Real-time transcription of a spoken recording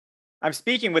I'm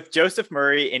speaking with Joseph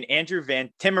Murray and Andrew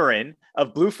Van Timmeren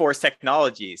of Blue Force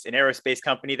Technologies, an aerospace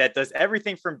company that does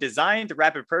everything from design to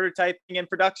rapid prototyping and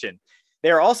production. They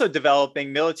are also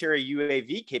developing military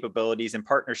UAV capabilities in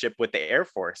partnership with the Air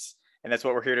Force. And that's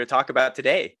what we're here to talk about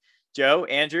today. Joe,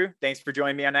 Andrew, thanks for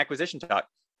joining me on Acquisition Talk.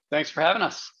 Thanks for having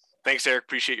us. Thanks, Eric.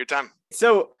 Appreciate your time.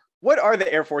 So, what are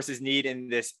the Air Force's need in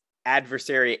this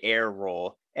adversary air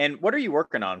role? And what are you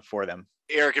working on for them?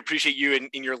 Eric, appreciate you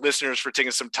and your listeners for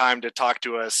taking some time to talk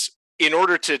to us. In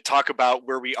order to talk about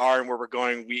where we are and where we're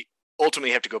going, we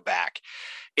ultimately have to go back.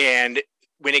 And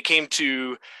when it came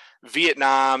to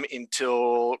Vietnam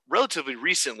until relatively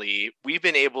recently, we've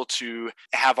been able to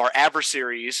have our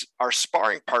adversaries, our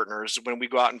sparring partners, when we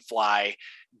go out and fly,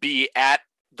 be at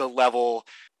the level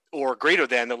or greater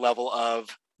than the level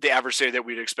of the adversary that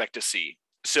we'd expect to see.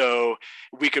 So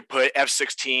we could put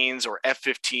F-16s or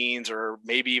F-15s or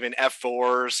maybe even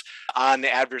F-4s on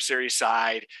the adversary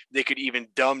side. They could even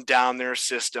dumb down their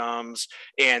systems,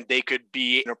 and they could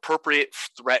be an appropriate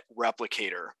threat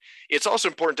replicator. It's also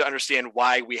important to understand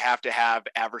why we have to have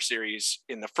adversaries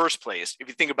in the first place. If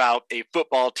you think about a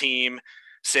football team,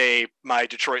 say my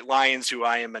Detroit Lions, who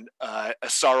I am a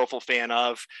sorrowful fan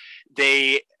of,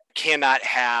 they cannot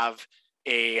have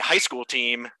a high school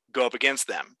team go up against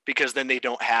them because then they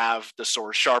don't have the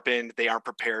sword sharpened. They aren't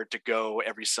prepared to go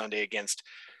every Sunday against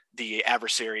the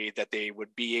adversary that they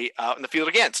would be out in the field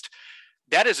against.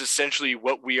 That is essentially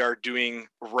what we are doing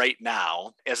right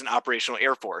now as an operational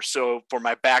Air Force. So for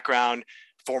my background,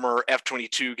 former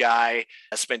F-22 guy,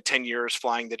 I spent 10 years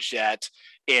flying the jet,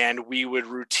 and we would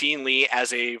routinely,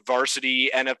 as a varsity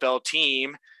NFL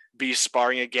team, be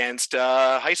sparring against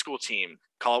a high school team,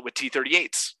 call it with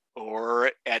T-38s.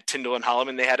 Or at Tyndall and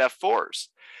Holloman, they had F-4s.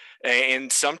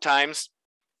 And sometimes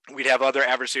we'd have other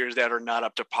adversaries that are not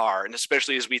up to par. And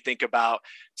especially as we think about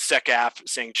SECAF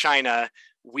saying China,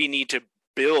 we need to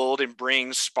build and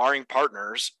bring sparring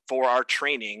partners for our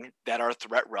training that are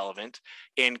threat relevant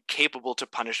and capable to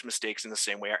punish mistakes in the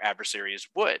same way our adversaries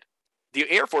would. The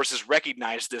Air Force has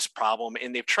recognized this problem,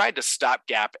 and they've tried to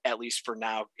stopgap, at least for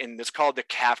now, and it's called the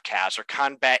CAFCAS, or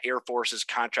Combat Air Forces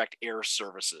Contract Air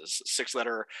Services,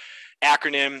 6-letter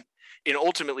acronym. And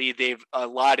ultimately, they've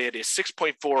allotted a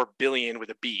 $6.4 billion with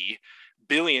a B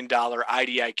billion dollar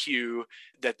IDIQ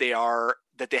that they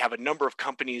have a number of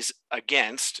companies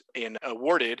against and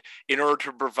awarded in order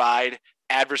to provide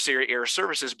adversary air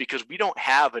services, because we don't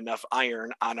have enough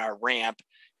iron on our ramp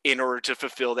in order to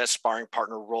fulfill that sparring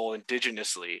partner role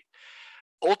indigenously.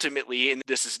 Ultimately, and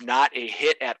this is not a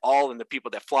hit at all in the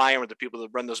people that fly them or the people that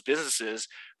run those businesses,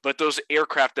 but those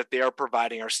aircraft that they are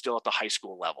providing are still at the high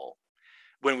school level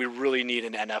when we really need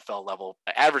an NFL level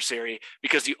adversary,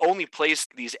 because the only place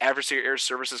these adversary air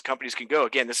services companies can go,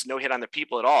 again, this is no hit on the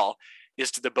people at all,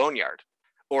 is to the boneyard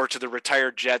or to the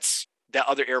retired jets that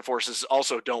other air forces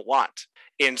also don't want.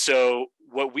 And so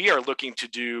what we are looking to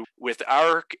do with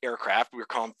our aircraft, we're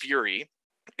calling Fury,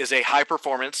 is a high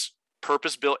performance,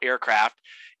 purpose-built aircraft.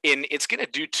 And it's going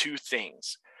to do two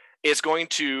things. It's going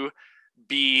to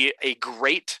be a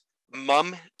great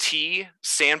MUM-T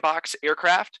sandbox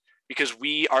aircraft, because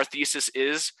our thesis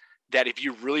is that if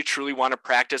you really truly want to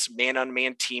practice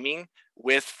man-on-man teaming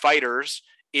with fighters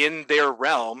in their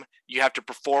realm, you have to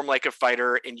perform like a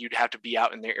fighter and you'd have to be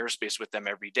out in their airspace with them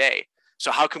every day. So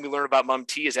how can we learn about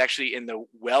MUM-T is actually in the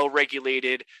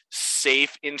well-regulated,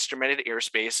 safe, instrumented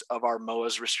airspace of our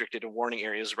MOA's restricted and warning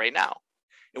areas right now.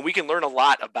 And we can learn a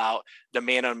lot about the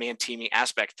man-on-man teaming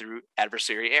aspect through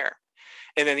adversary air.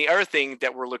 And then the other thing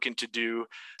that we're looking to do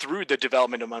through the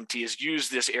development of MUM-T is use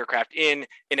this aircraft in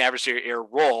an adversary air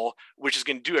role, which is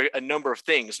going to do a number of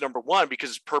things. Number one, because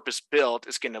it's purpose-built,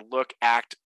 it's going to look,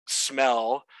 act,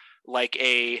 smell like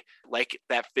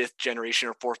that 5th generation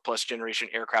or 4th plus generation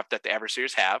aircraft that the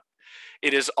adversaries have.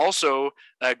 It is also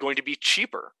going to be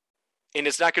cheaper, and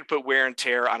it's not going to put wear and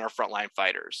tear on our frontline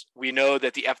fighters. We know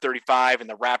that the F-35 and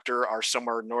the Raptor are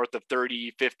somewhere north of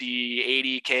 30,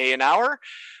 50, 80K an hour,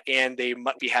 and they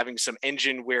might be having some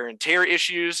engine wear and tear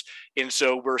issues. And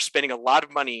so we're spending a lot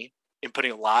of money and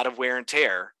putting a lot of wear and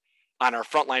tear on our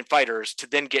frontline fighters to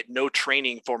then get no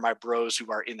training for my bros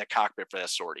who are in the cockpit for that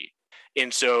sortie.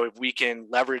 And so if we can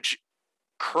leverage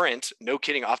current, no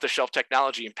kidding, off-the-shelf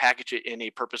technology and package it in a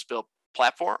purpose-built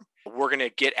platform, we're going to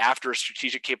get after a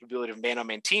strategic capability of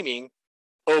man-on-man teaming.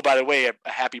 Oh, by the way, a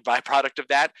happy byproduct of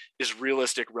that is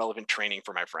realistic, relevant training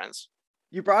for my friends.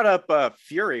 You brought up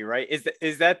Fury, right?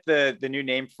 Is that the new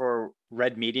name for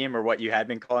red medium, or what you had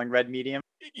been calling red medium?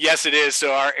 Yes, it is.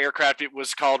 So our aircraft, it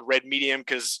was called red medium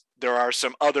because there are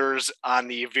some others on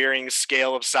the varying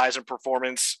scale of size and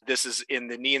performance. This is in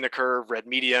the knee in the curve, red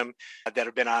medium, that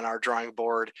have been on our drawing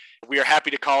board. We are happy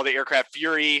to call the aircraft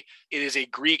Fury. It is a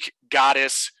Greek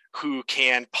goddess who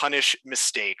can punish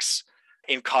mistakes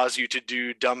and cause you to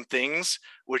do dumb things,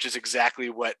 which is exactly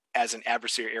what, as an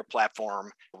adversary air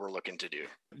platform, we're looking to do.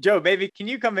 Joe, maybe can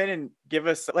you come in and give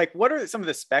us, like, what are some of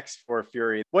the specs for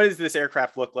Fury? What does this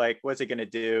aircraft look like? What's it going to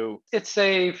do? It's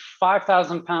a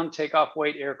 5,000 pound takeoff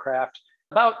weight aircraft,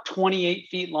 about 28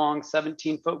 feet long,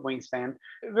 17-foot wingspan,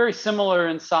 very similar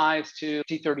in size to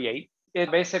T-38.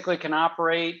 It basically can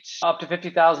operate up to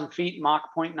 50,000 feet, Mach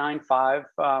 0.95,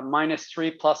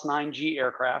 -3 plus 9G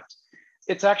aircraft.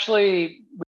 It's actually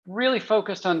really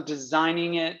focused on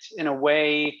designing it in a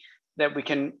way that we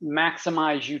can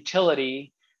maximize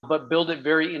utility, but build it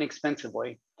very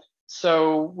inexpensively.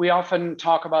 So we often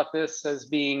talk about this as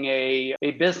being a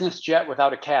business jet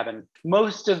without a cabin.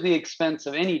 Most of the expense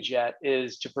of any jet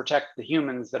is to protect the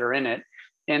humans that are in it.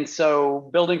 And so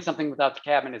building something without the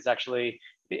cabin is actually,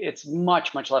 it's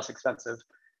much, much less expensive.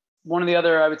 One of the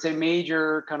other, I would say,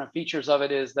 major kind of features of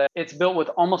it is that it's built with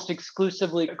almost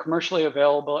exclusively commercially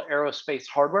available aerospace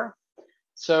hardware.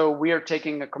 So we are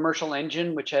taking a commercial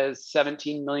engine, which has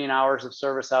 17 million hours of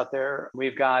service out there.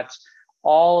 We've got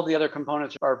all of the other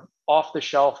components are off the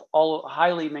shelf, all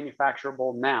highly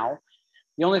manufacturable now.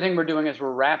 The only thing we're doing is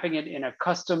we're wrapping it in a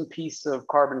custom piece of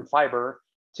carbon fiber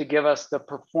to give us the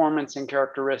performance and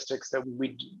characteristics that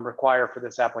we require for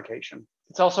this application.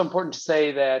 It's also important to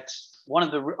say that one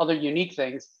of the other unique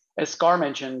things, as Scar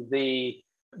mentioned, the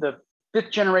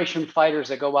fifth generation fighters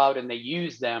that go out and they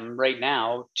use them right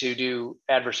now to do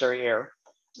adversary air.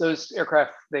 Those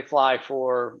aircraft, they fly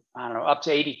for, I don't know, up to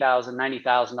 $80,000,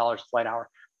 $90,000 a flight hour.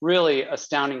 Really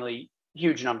astoundingly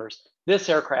huge numbers. This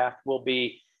aircraft will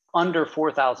be under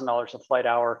 $4,000 a flight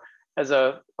hour as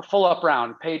a full up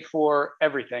round, paid for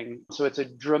everything. So it's a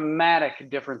dramatic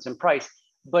difference in price,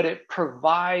 but it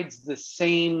provides the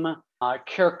same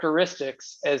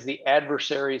characteristics as the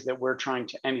adversaries that we're trying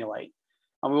to emulate.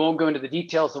 And we won't go into the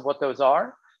details of what those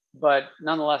are, but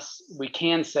nonetheless, we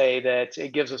can say that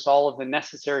it gives us all of the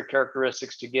necessary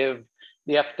characteristics to give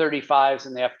the F-35s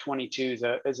and the F-22s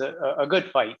a good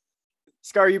fight.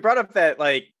 Scar, you brought up that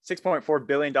like $6.4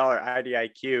 billion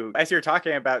IDIQ. As you're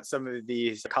talking about some of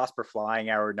these cost per flying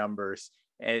hour numbers,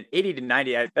 and 80 to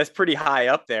 90, that's pretty high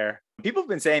up there. People have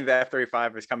been saying the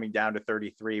F-35 is coming down to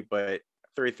 33, but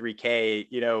 33K,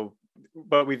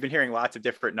 but we've been hearing lots of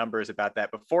different numbers about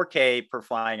that. But 4K per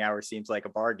flying hour seems like a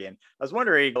bargain. I was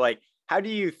wondering, how do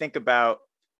you think about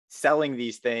selling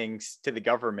these things to the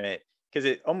government? Because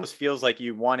it almost feels like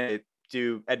you want to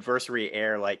do adversary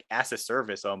air, like as a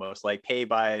service, almost like pay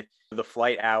by the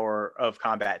flight hour of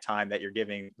combat time that you're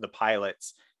giving the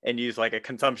pilots, and use like a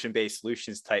consumption-based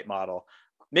solutions type model.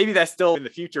 Maybe that's still in the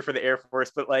future for the Air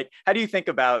Force, but how do you think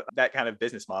about that kind of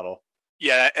business model?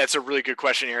 Yeah, that's a really good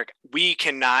question, Eric. We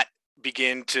cannot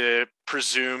begin to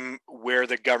presume where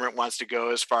the government wants to go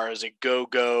as far as a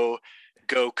GoCo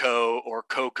or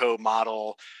COCO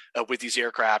model with these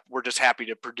aircraft. We're just happy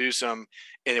to produce them,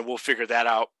 and then we'll figure that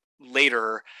out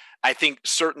later. I think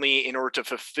certainly in order to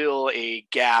fulfill a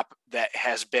gap that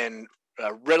has been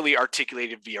readily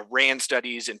articulated via RAND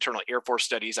studies, internal Air Force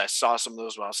studies, I saw some of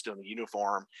those while I was still in the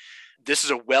uniform. This is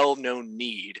a well-known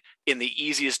need, and the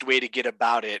easiest way to get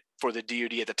about it for the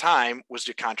DoD at the time was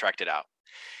to contract it out.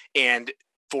 And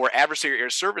for adversary air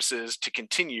services to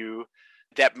continue,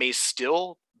 that may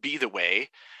still be the way.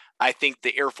 I think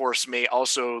the Air Force may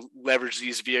also leverage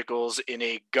these vehicles in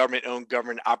a government-owned,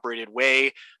 government-operated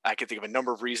way. I can think of a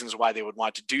number of reasons why they would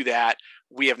want to do that.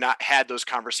 We have not had those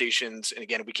conversations. And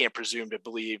again, we can't presume to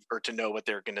believe or to know what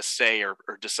they're going to say or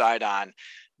decide on.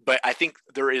 But I think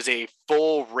there is a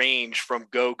full range from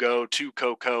GoCo to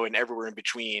COCO and everywhere in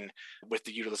between with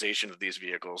the utilization of these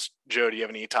vehicles. Joe, do you have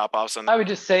any top offs on that? I would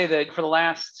just say that for the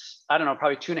last,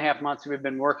 probably 2.5 months, we've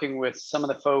been working with some of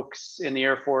the folks in the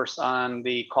Air Force on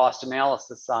the cost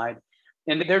analysis side.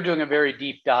 And they're doing a very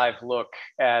deep dive look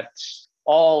at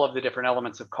all of the different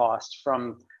elements of cost,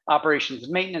 from operations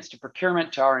and maintenance to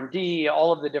procurement to R&D,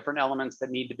 all of the different elements that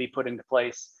need to be put into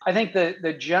place. I think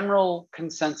the general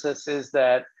consensus is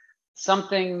that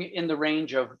something in the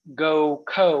range of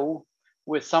GoCo,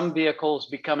 with some vehicles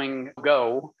becoming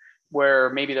Go,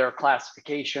 where maybe there are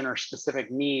classification or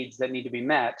specific needs that need to be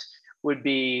met, would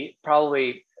be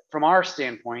probably, from our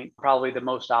standpoint, probably the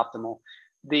most optimal.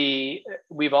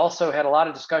 We've also had a lot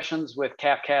of discussions with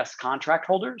CAFCAS contract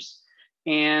holders,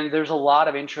 and there's a lot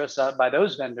of interest by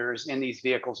those vendors in these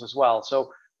vehicles as well.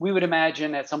 So we would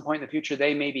imagine at some point in the future,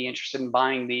 they may be interested in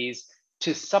buying these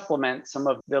to supplement some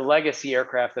of the legacy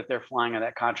aircraft that they're flying on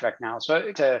that contract now.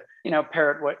 So to,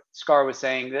 parrot what Scar was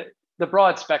saying, that the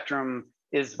broad spectrum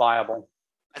is viable.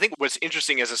 I think what's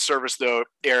interesting as a service, though,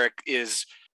 Eric, is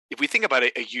if we think about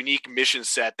a unique mission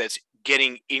set that's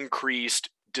getting increased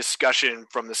discussion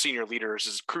from the senior leaders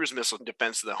is cruise missile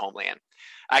defense of the homeland.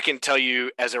 I can tell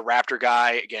you as a Raptor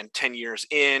guy, again, 10 years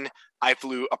in, I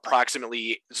flew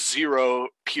approximately 0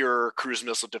 pure cruise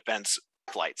missile defense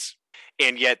flights.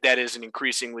 And yet that is an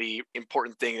increasingly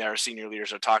important thing that our senior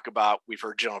leaders are talking about. We've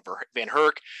heard General Van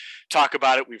Herk talk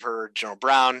about it. We've heard General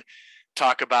Brown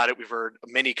talk about it. We've heard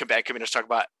many combat commanders talk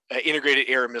about integrated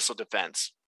air and missile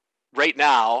defense. Right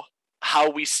now, how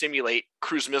we simulate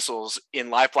cruise missiles in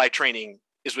live flight training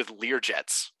is with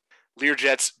Learjets.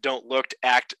 Learjets don't look,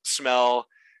 act, smell,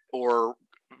 or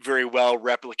very well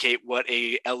replicate what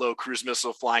a LO cruise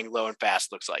missile flying low and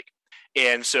fast looks like.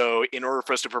 And so in order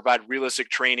for us to provide realistic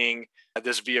training,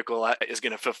 this vehicle is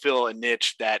going to fulfill a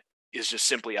niche that is just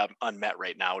simply unmet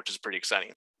right now, which is pretty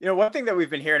exciting. One thing that we've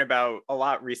been hearing about a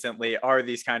lot recently are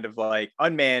these kind of like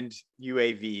unmanned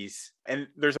UAVs. And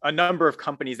there's a number of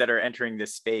companies that are entering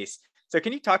this space. So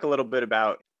can you talk a little bit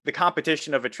about the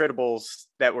competition of attritables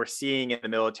that we're seeing in the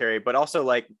military, but also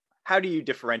like, how do you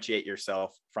differentiate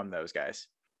yourself from those guys?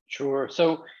 Sure.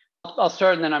 So I'll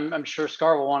start, and then I'm sure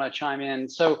Scar will want to chime in.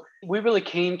 So we really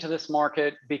came to this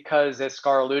market because, as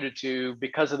Scar alluded to,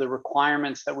 because of the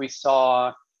requirements that we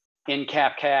saw in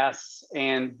CAFCAS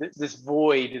and this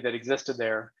void that existed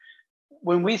there.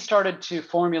 When we started to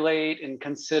formulate and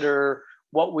consider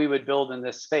what we would build in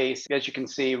this space, as you can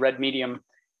see, red medium,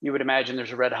 you would imagine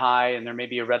there's a red high and there may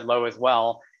be a red low as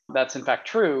well. That's in fact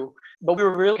true. But we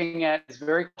were really looking at this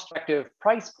very cost-effective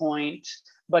price point,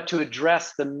 but to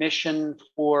address the mission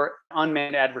for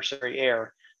unmanned adversary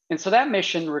air. And so that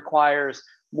mission requires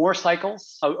more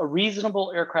cycles, a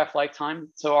reasonable aircraft lifetime.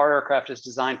 So our aircraft is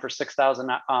designed for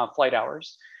 6,000 flight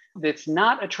hours. It's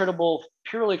not attritable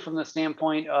purely from the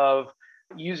standpoint of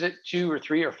use it 2 or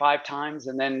 3 or 5 times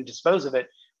and then dispose of it.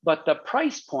 But the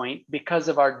price point, because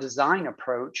of our design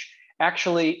approach,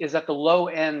 actually is at the low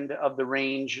end of the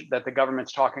range that the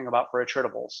government's talking about for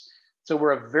attritables. So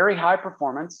we're a very high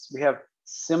performance. We have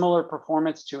similar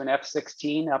performance to an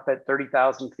F-16 up at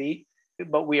 30,000 feet,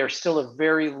 but we are still a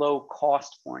very low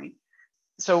cost point.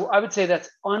 So I would say that's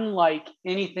unlike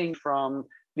anything from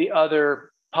the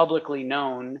other publicly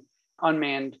known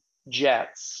unmanned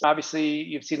jets. Obviously,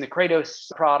 you've seen the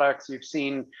Kratos products, you've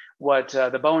seen what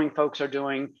the Boeing folks are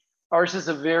doing. Ours is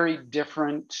a very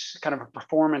different kind of a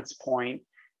performance point,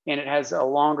 and it has a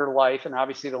longer life. And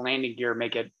obviously, the landing gear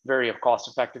make it very cost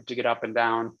effective to get up and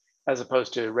down, as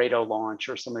opposed to RATO launch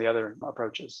or some of the other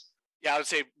approaches. Yeah, I would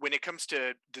say when it comes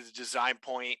to the design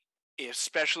point,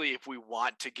 especially if we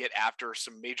want to get after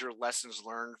some major lessons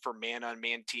learned for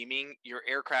man-on-man teaming, your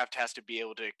aircraft has to be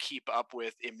able to keep up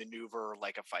with and maneuver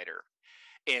like a fighter.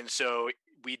 And so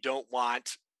we don't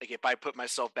want, like if I put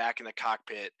myself back in the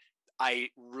cockpit, I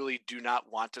really do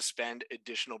not want to spend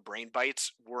additional brain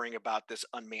bites worrying about this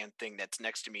unmanned thing that's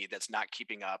next to me that's not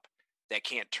keeping up, that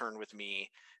can't turn with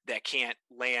me, that can't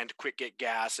land, quick get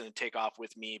gas, and take off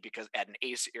with me because at an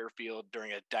ACE airfield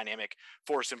during a dynamic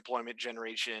force employment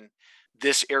generation,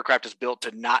 this aircraft is built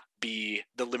to not be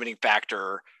the limiting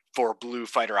factor for blue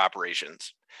fighter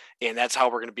operations. And that's how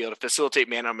we're going to be able to facilitate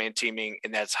man-on-man teaming,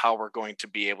 and that's how we're going to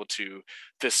be able to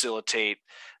facilitate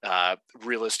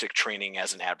realistic training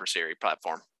as an adversary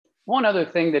platform. One other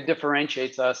thing that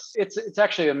differentiates us, it's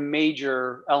actually a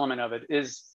major element of it,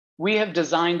 is we have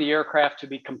designed the aircraft to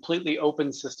be completely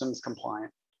open systems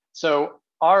compliant. So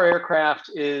our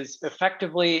aircraft is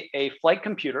effectively a flight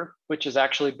computer, which is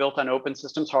actually built on open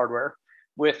systems hardware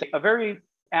with a very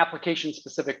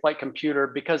application-specific flight computer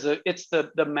because it's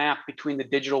the map between the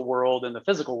digital world and the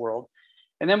physical world.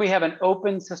 And then we have an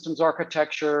open systems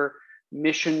architecture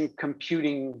mission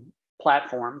computing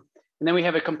platform. And then we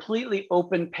have a completely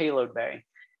open payload bay.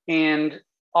 And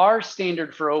our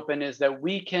standard for open is that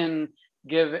we can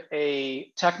give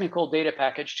a technical data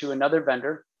package to another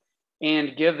vendor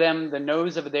and give them the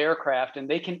nose of the aircraft, and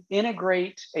they can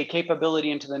integrate a capability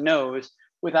into the nose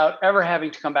without ever having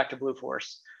to come back to Blue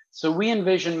Force. So we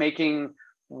envision making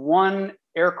one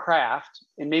aircraft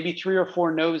and maybe 3 or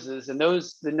 4 noses, and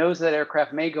the nose of that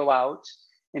aircraft may go out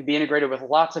and be integrated with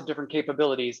lots of different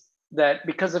capabilities that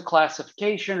because of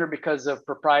classification or because of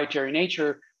proprietary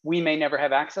nature, we may never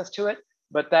have access to it,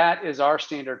 but that is our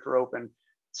standard for open.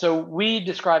 So we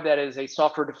describe that as a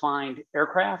software-defined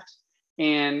aircraft,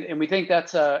 and we think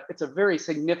it's a very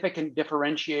significant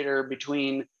differentiator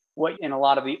between what in a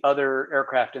lot of the other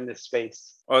aircraft in this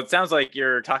space. Well, it sounds like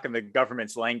you're talking the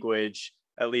government's language,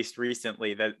 at least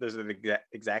recently, that those are the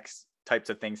exact types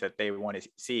of things that they want to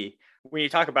see. When you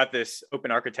talk about this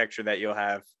open architecture that you'll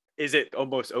have, is it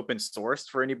almost open sourced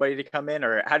for anybody to come in,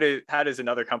 or how does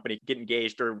another company get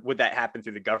engaged, or would that happen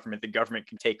through the government? The government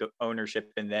can take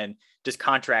ownership and then just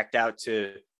contract out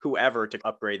to whoever to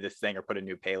upgrade this thing or put a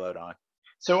new payload on.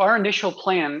 So our initial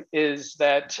plan is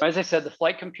that, as I said, the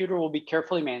flight computer will be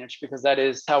carefully managed because that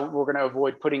is how we're going to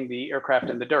avoid putting the aircraft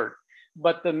in the dirt.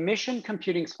 But the mission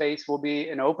computing space will be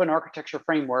an open architecture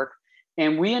framework.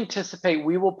 And we anticipate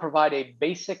we will provide a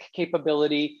basic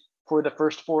capability for the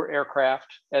first 4 aircraft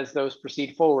as those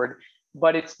proceed forward.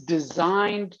 But it's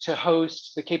designed to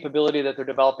host the capability that they're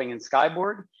developing in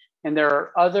Skyborg. And there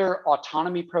are other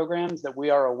autonomy programs that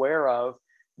we are aware of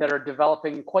that are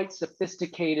developing quite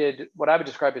sophisticated, what I would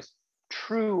describe as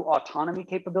true autonomy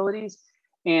capabilities.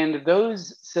 And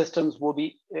those systems will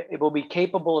be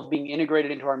capable of being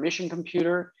integrated into our mission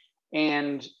computer.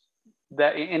 And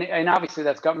obviously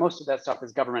that's got most of that stuff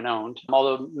is government owned.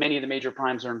 Although many of the major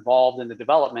primes are involved in the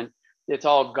development, it's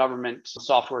all government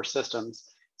software systems.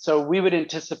 So we would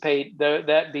anticipate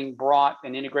that being brought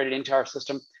and integrated into our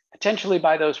system, potentially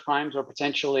by those primes or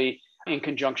potentially in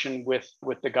conjunction with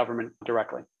the government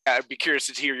directly. I'd be curious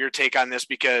to hear your take on this,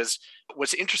 because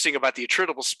what's interesting about the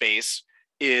attritable space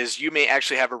is you may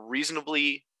actually have a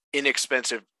reasonably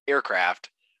inexpensive aircraft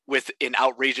with an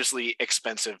outrageously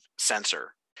expensive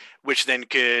sensor, which then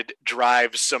could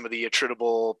drive some of the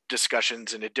attritable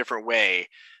discussions in a different way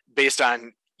based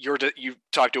on you've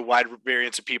talked to a wide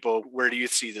variance of people. Where do you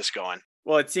see this going?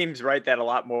 Well, it seems right that a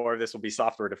lot more of this will be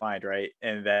software defined, right?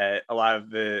 And that a lot of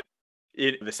the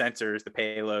sensors, the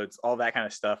payloads, all that kind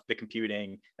of stuff, the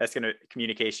computing,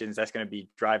 communications, that's going to be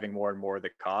driving more and more of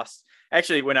the costs.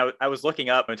 Actually, when I was looking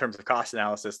up in terms of cost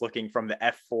analysis, looking from the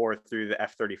F4 through the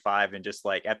F35 and just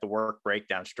like at the work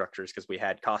breakdown structures, because we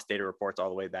had cost data reports all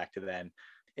the way back to then.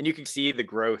 And you can see the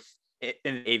growth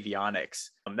in avionics.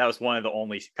 That was one of the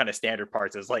only kind of standard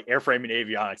parts. It was like airframe and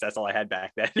avionics. That's all I had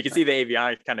back then. You can see the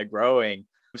avionics kind of growing.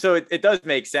 So it does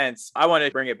make sense. I want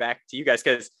to bring it back to you guys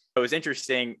because it was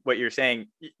interesting what you're saying.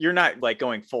 You're not like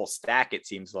going full stack. It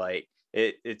seems like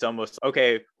it's almost,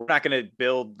 okay, we're not going to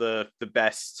build the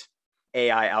best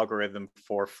AI algorithm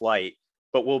for flight,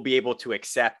 but we'll be able to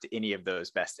accept any of those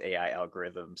best AI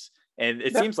algorithms. And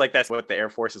it seems like that's what the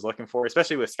Air Force is looking for,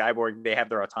 especially with Skyborg. They have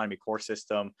their autonomy core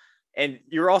system. And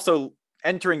you're also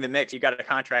entering the mix. You got a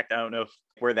contract. I don't know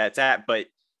where that's at, but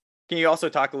can you also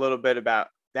talk a little bit about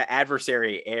that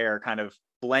adversary air kind of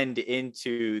blend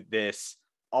into this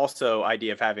also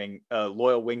idea of having a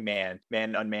loyal wingman,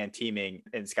 man-unmanned teaming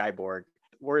in Skyborg?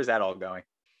 Where is that all going?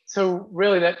 So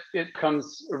really that it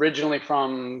comes originally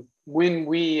from when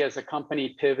we as a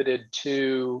company pivoted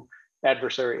to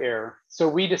adversary air. So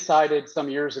we decided some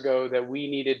years ago that we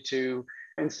needed to,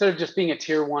 instead of just being a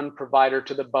tier 1 provider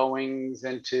to the Boeings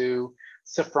and to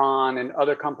Safran and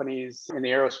other companies in the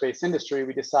aerospace industry,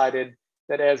 we decided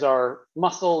that as our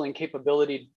muscle and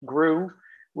capability grew,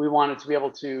 we wanted to be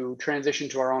able to transition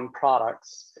to our own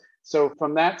products. So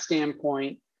from that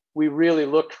standpoint, we really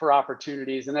looked for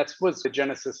opportunities, and that was the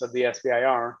genesis of the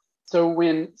SBIR. So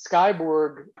when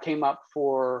Skyborg came up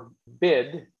for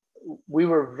bid, we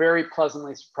were very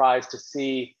pleasantly surprised to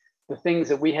see the things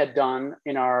that we had done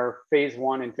in our phase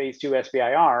 1 and phase 2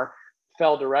 SBIR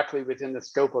fell directly within the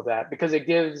scope of that, because it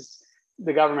gives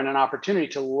the government an opportunity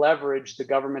to leverage the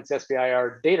government's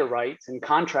SBIR data rights and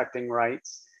contracting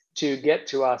rights to get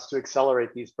to us to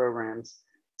accelerate these programs.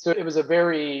 So it was a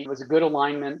good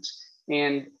alignment.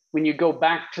 And when you go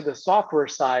back to the software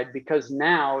side, because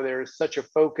now there's such a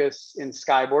focus in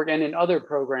Skyborg and in other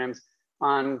programs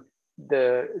on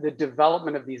the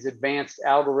development of these advanced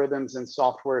algorithms and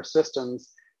software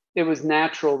systems, it was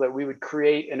natural that we would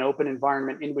create an open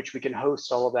environment in which we can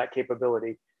host all of that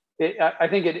capability. I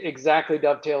think it exactly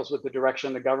dovetails with the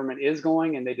direction the government is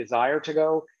going and they desire to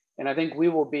go. And I think we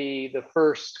will be the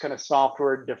first kind of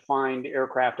software defined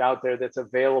aircraft out there that's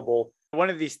available. One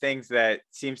of these things that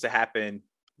seems to happen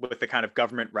with the kind of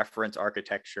government reference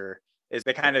architecture is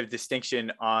the kind of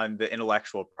distinction on the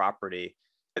intellectual property.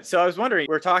 So I was wondering,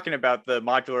 we're talking about the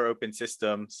modular open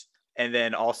systems and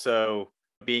then also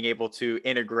being able to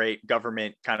integrate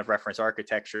government kind of reference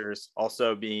architectures,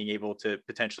 also being able to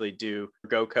potentially do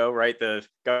GOCO, right? The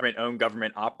government owned,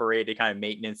 government operated kind of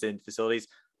maintenance in facilities.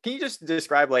 Can you just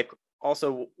describe like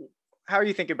also how are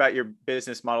you thinking about your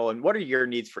business model and what are your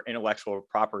needs for intellectual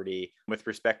property with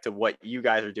respect to what you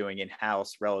guys are doing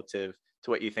in-house relative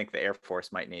to what you think the Air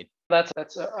Force might need? That's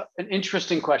an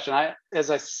interesting question. As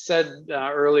I said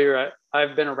earlier,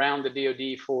 I've been around the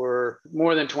DoD for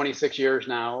more than 26 years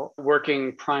now,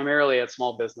 working primarily at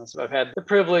small business. I've had the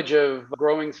privilege of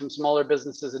growing some smaller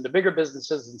businesses into bigger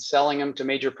businesses and selling them to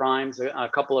major primes a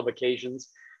couple of occasions.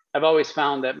 I've always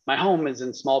found that my home is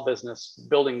in small business,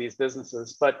 building these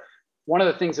businesses. But one of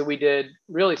the things that we did,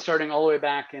 really starting all the way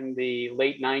back in the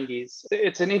late 90s,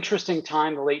 it's an interesting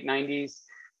time, the late 90s,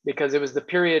 because it was the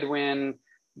period when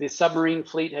the submarine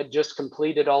fleet had just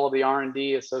completed all of the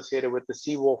R&D associated with the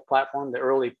Seawolf platform, the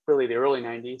early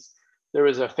 90s. There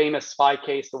was a famous spy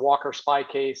case, the Walker spy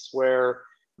case, where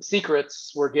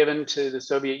secrets were given to the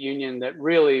Soviet Union that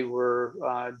really were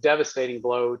a devastating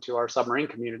blow to our submarine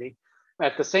community.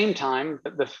 At the same time,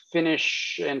 the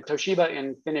Finnish and Toshiba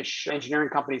and Finnish engineering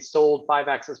companies sold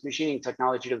 5-axis machining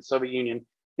technology to the Soviet Union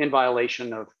in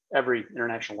violation of every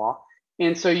international law.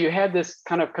 And so you had this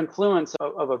kind of confluence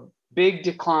of a big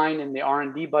decline in the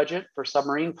R&D budget for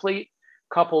submarine fleet,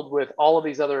 coupled with all of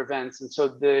these other events. And so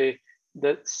the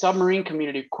submarine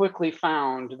community quickly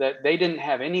found that they didn't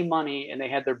have any money, and they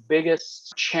had their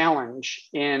biggest challenge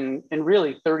in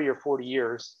really 30 or 40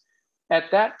 years. At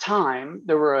that time,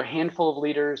 there were a handful of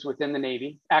leaders within the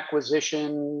Navy,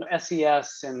 acquisition,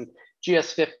 SES and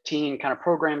GS-15 kind of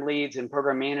program leads and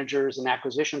program managers and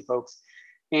acquisition folks.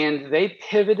 And they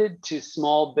pivoted to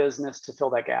small business to fill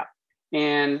that gap.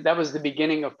 And that was the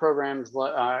beginning of programs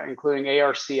including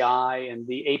ARCI and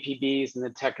the APBs and the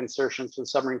tech insertions for the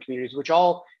submarine communities, which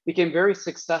all became very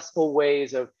successful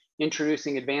ways of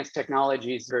introducing advanced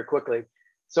technologies very quickly.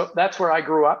 So that's where I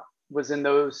grew up, was in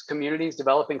those communities,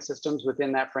 developing systems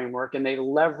within that framework. And they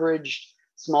leveraged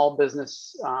small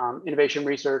business innovation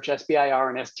research, SBIR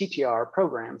and STTR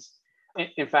programs.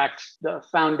 In fact, the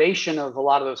foundation of a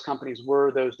lot of those companies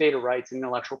were those data rights and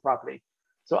intellectual property.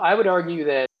 So I would argue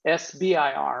that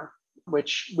SBIR,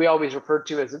 which we always refer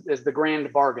to as the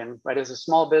grand bargain, right? As a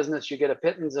small business, you get a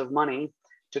pittance of money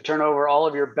to turn over all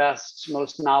of your best,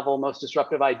 most novel, most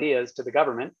disruptive ideas to the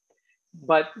government.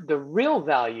 But the real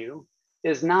value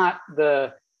is not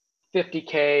the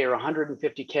 50K or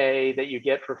 150K that you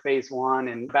get for phase one.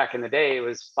 And back in the day, it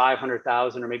was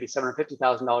 $500,000 or maybe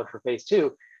 $750,000 for phase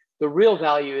two. The real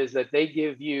value is that they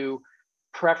give you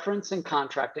preference in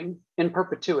contracting in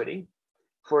perpetuity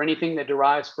for anything that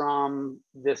derives from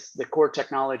the core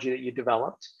technology that you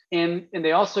developed. And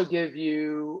they also give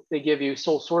you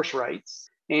sole source rights.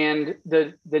 And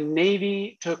the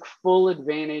Navy took full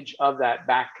advantage of that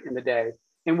back in the day.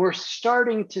 And we're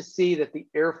starting to see that the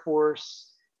Air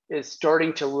Force is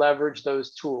starting to leverage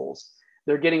those tools.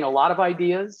 They're getting a lot of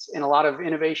ideas and a lot of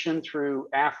innovation through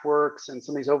AFWorks and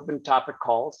some of these open topic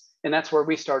calls. And that's where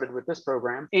we started with this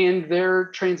program. And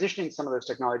they're transitioning some of those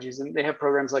technologies. And they have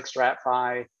programs like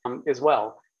StratFi as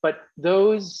well. But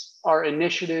those are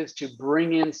initiatives to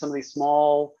bring in some of these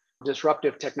small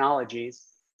disruptive technologies.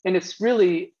 And it's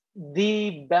really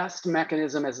the best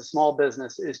mechanism as a small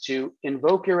business is to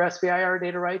invoke your SBIR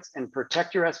data rights and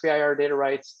protect your SBIR data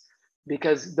rights,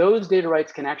 because those data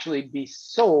rights can actually be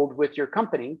sold with your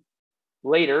company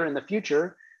later in the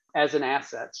future as an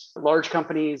asset. Large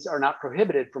companies are not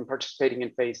prohibited from participating in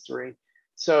phase three.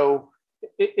 So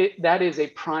that is a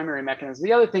primary mechanism.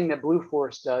 The other thing that Blue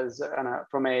Force does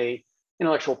from a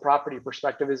intellectual property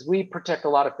perspective is we protect a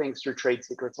lot of things through trade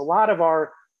secrets. A lot of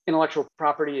our intellectual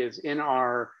property is in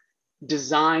our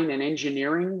design and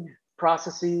engineering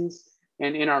processes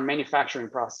and in our manufacturing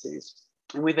processes.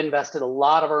 And we've invested a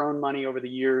lot of our own money over the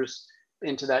years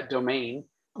into that domain,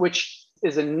 which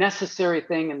is a necessary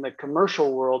thing in the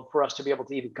commercial world for us to be able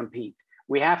to even compete.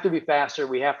 We have to be faster,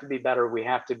 we have to be better, we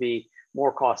have to be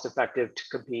more cost effective to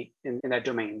compete in that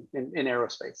domain in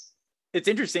aerospace. It's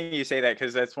interesting you say that,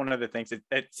 because that's one of the things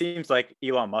it seems like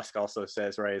Elon Musk also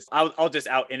says, right? Is I'll just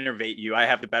out innovate you. I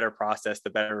have the better process, the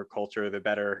better culture, the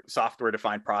better software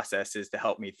defined processes to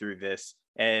help me through this.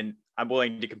 And I'm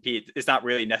willing to compete. It's not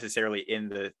really necessarily in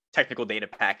the technical data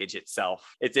package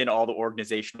itself. It's in all the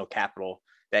organizational capital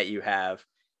that you have.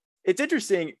 It's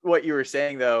interesting what you were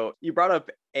saying, though. You brought up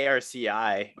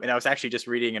ARCI, and I was actually just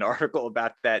reading an article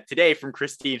about that today from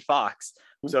Christine Fox.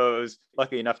 So I was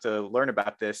lucky enough to learn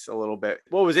about this a little bit.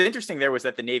 What was interesting there was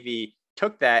that the Navy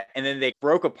took that and then they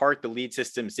broke apart the lead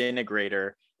systems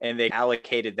integrator and they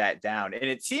allocated that down. And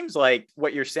it seems like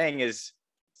what you're saying is,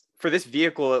 for this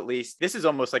vehicle, at least, this is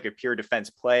almost like a pure defense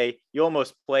play. You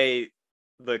almost play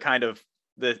the kind of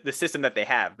the system that they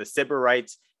have, the SBIR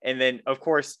rights. And then, of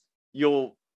course,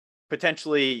 you'll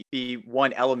potentially be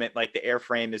one element, like the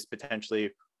airframe is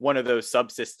potentially one of those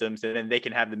subsystems, and then they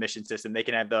can have the mission system, they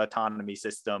can have the autonomy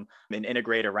system and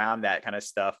integrate around that kind of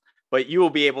stuff. but you will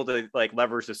be able to like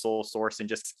leverage the sole source and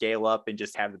just scale up and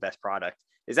just have the best product.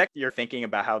 Is that your thinking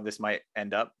about how this might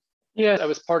end up? Yeah, I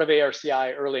was part of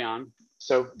ARCI early on.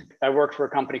 So I worked for a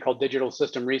company called Digital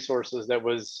System Resources that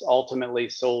was ultimately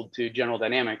sold to General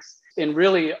Dynamics. And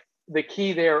really, the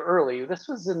key there early, this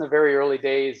was in the very early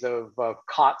days of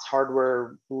COTS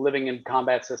hardware living in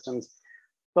combat systems.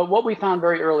 But what we found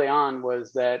very early on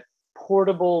was that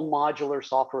portable modular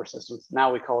software systems,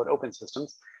 now we call it open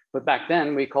systems, but back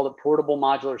then we called it portable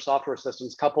modular software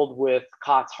systems coupled with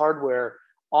COTS hardware,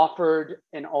 offered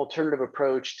an alternative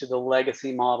approach to the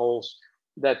legacy models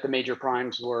that the major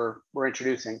primes were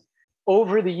introducing.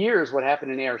 Over the years, what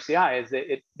happened in ARCI is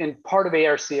that and part of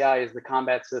ARCI is the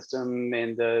combat system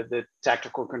and the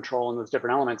tactical control and those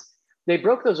different elements. They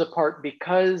broke those apart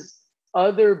because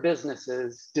other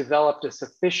businesses developed a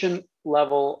sufficient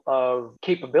level of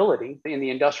capability in the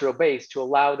industrial base to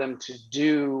allow them to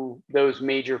do those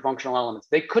major functional elements.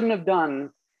 They couldn't have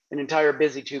done an entire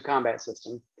BSI-2 combat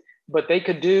system, but they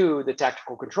could do the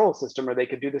tactical control system, or they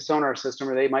could do the sonar system,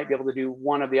 or they might be able to do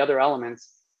one of the other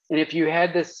elements. And if you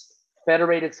had this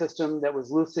federated system that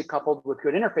was loosely coupled with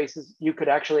good interfaces, you could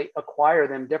actually acquire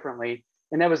them differently.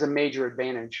 And that was a major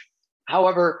advantage.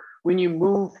 However, when you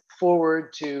move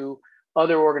forward to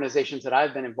other organizations that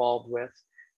I've been involved with,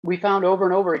 we found over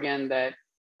and over again that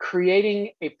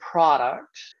creating a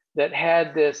product that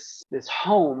had this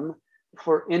home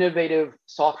for innovative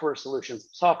software solutions,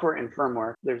 software and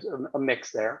firmware, there's a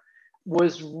mix there,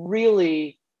 was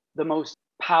really the most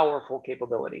powerful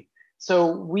capability.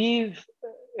 So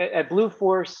at Blue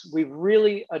Force, we've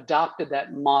really adopted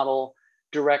that model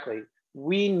directly.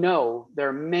 We know there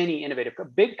are many innovative,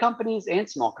 big companies and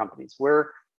small companies. We're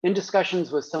in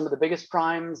discussions with some of the biggest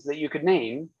primes that you could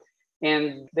name,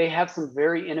 and they have some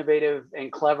very innovative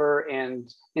and clever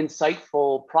and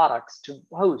insightful products to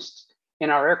host in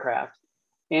our aircraft.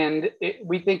 And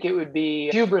we think it would be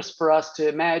hubris for us to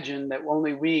imagine that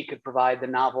only we could provide the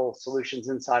novel solutions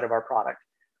inside of our product.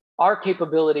 Our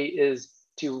capability is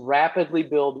to rapidly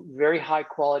build very high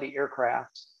quality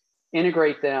aircraft,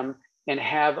 integrate them, and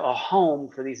have a home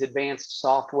for these advanced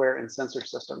software and sensor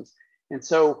systems. And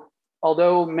so,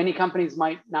 although many companies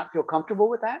might not feel comfortable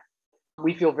with that,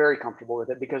 we feel very comfortable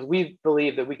with it because we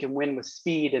believe that we can win with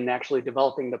speed and actually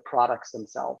developing the products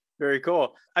themselves. Very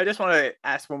cool. I just want to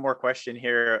ask one more question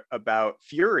here about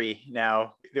Fury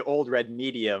now, the old red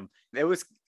medium. It was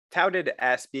touted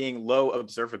as being low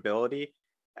observability.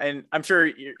 And I'm sure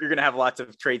you're going to have lots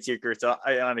of trade secrets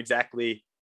on exactly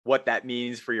what that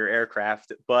means for your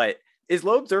aircraft. But is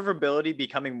low observability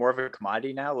becoming more of a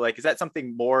commodity now? Like, is that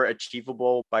something more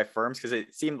achievable by firms? Because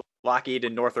it seemed Lockheed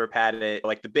and Northrop had it,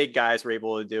 like the big guys were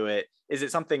able to do it. Is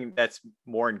it something that's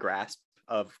more in grasp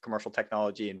of commercial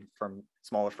technology and from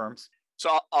smaller firms?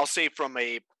 So I'll say from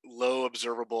a low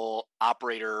observable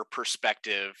operator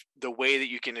perspective, the way that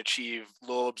you can achieve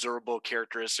low observable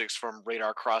characteristics from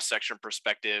radar cross-section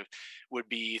perspective would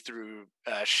be through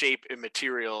shape and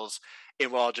materials.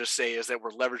 And what I'll just say is that we're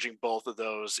leveraging both of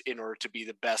those in order to be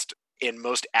the best and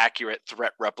most accurate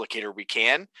threat replicator we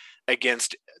can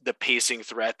against the pacing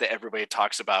threat that everybody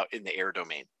talks about in the air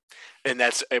domain. And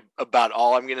that's about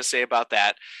all I'm going to say about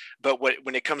that. But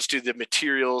when it comes to the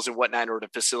materials and whatnot in order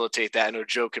to facilitate that, I know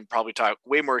Joe can probably talk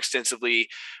way more extensively,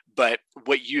 but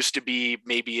what used to be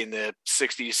maybe in the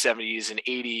 60s, 70s, and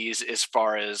 80s, as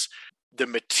far as the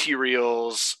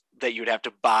materials that you'd have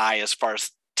to buy as far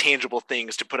as tangible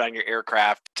things to put on your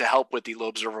aircraft to help with the low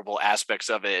observable aspects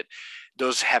of it,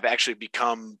 those have actually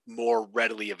become more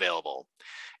readily available.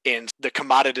 And the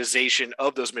commoditization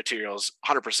of those materials,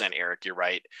 100% Eric, you're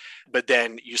right. But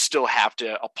then you still have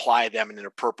to apply them in an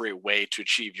appropriate way to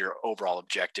achieve your overall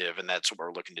objective. And that's what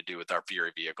we're looking to do with our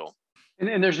Fury vehicle.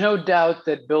 And there's no doubt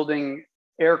that building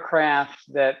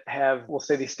aircraft that have, we'll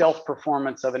say, the stealth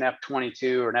performance of an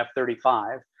F-22 or an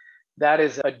F-35, that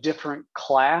is a different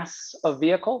class of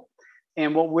vehicle.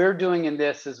 And what we're doing in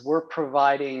this is we're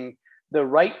providing the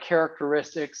right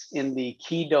characteristics in the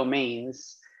key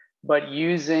domains, but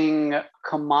using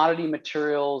commodity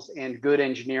materials and good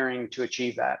engineering to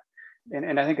achieve that.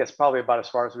 And I think that's probably about as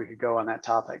far as we could go on that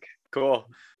topic. Cool.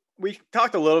 We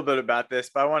talked a little bit about this,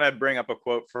 but I want to bring up a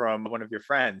quote from one of your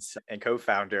friends and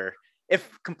co-founder.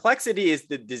 If complexity is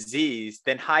the disease,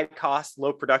 then high cost,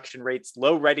 low production rates,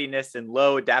 low readiness, and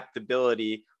low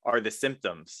adaptability are the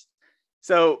symptoms.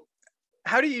 So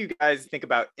how do you guys think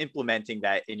about implementing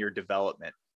that in your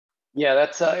development? Yeah,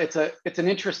 it's an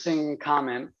interesting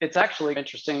comment. It's actually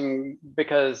interesting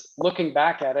because looking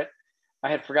back at it, I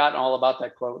had forgotten all about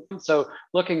that quote. So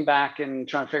looking back and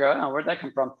trying to figure out, where'd that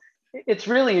come from? It's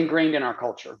really ingrained in our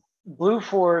culture. Blue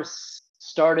Force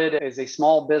started as a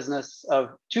small business of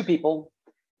two people,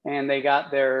 and they got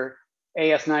their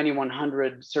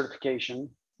AS9100 certification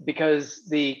because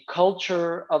the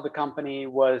culture of the company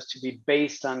was to be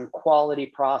based on quality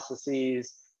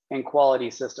processes and quality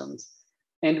systems.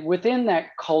 And within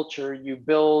that culture, you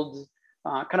build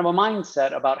kind of a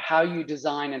mindset about how you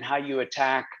design and how you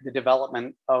attack the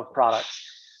development of products.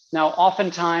 Now,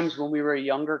 oftentimes when we were a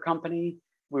younger company,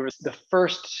 we were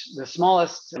the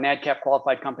smallest NADCAP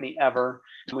qualified company ever.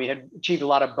 We had achieved a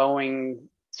lot of Boeing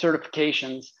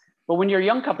certifications. But when you're a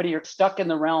young company, you're stuck in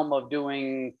the realm of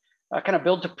doing kind of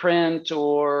build to print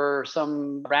or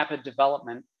some rapid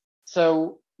development.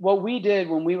 So what we did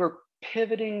when we were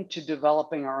pivoting to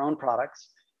developing our own products,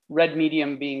 Red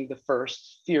Medium being the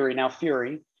first, Fury, now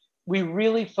Fury, we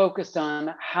really focused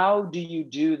on how do you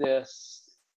do this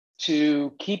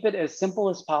to keep it as simple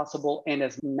as possible and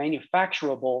as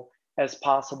manufacturable as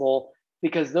possible,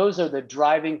 because those are the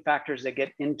driving factors that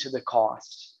get into the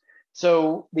cost.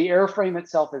 So the airframe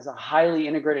itself is a highly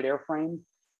integrated airframe.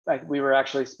 We were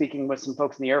actually speaking with some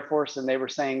folks in the Air Force, and they were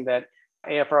saying that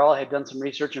AFRL had done some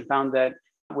research and found that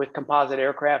with composite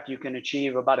aircraft, you can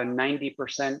achieve about a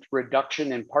 90%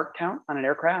 reduction in part count on an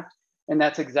aircraft. And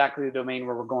that's exactly the domain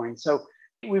where we're going. So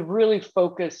we've really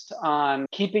focused on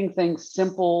keeping things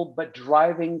simple, but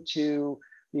driving to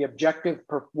the objective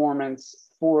performance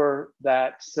for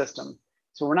that system.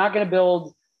 So we're not going to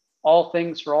build all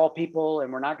things for all people,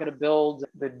 and we're not going to build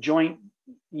the joint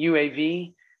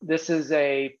UAV. This is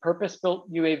a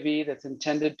purpose-built UAV that's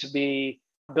intended to be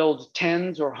build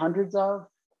tens or hundreds of,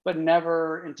 but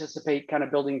never anticipate kind of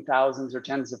building thousands or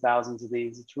tens of thousands of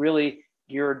these. It's really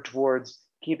geared towards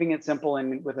keeping it simple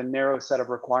and with a narrow set of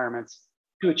requirements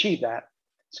to achieve that.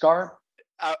 Scar?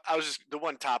 I was just, the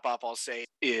one top off I'll say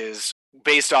is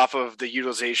based off of the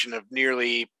utilization of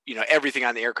nearly, everything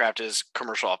on the aircraft is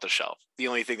commercial off the shelf. The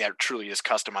only thing that truly is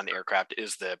custom on the aircraft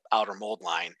is the outer mold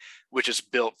line, which is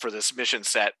built for this mission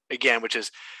set again, which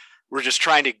is, we're just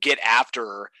trying to get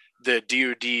after the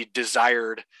DoD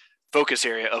desired focus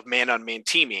area of man-on-man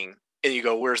teaming. And you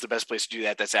go, where's the best place to do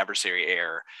that? That's adversary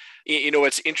air.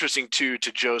 It's interesting too,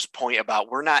 to Joe's point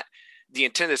about we're not the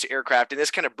intent of this aircraft, and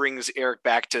this kind of brings Eric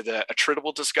back to the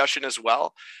attritable discussion as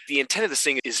well. The intent of this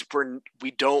thing is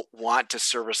we don't want to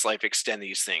service life extend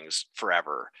these things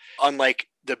forever. Unlike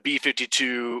the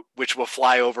B-52, which will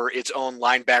fly over its own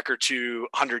Linebacker 2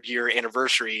 100-year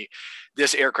anniversary,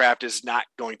 this aircraft is not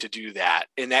going to do that.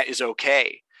 And that is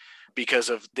okay, because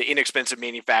of the inexpensive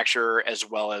manufacturer, as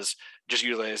well as just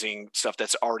utilizing stuff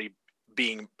that's already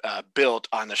being built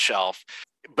on the shelf.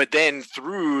 But then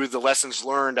through the lessons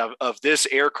learned of this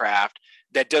aircraft,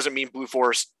 that doesn't mean Blue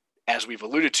Force, as we've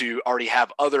alluded to, already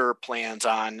have other plans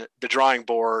on the drawing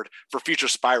board for future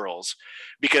spirals,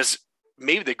 because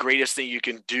maybe the greatest thing you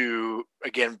can do,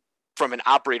 again, from an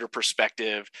operator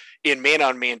perspective in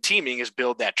man-on-man teaming, is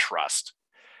build that trust.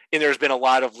 And there's been a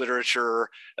lot of literature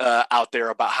out there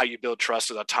about how you build trust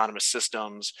with autonomous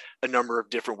systems, a number of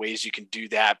different ways you can do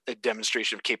that, a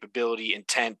demonstration of capability,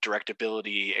 intent,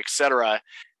 directability, et cetera.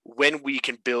 When we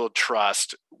can build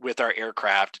trust with our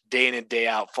aircraft day in and day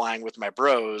out flying with my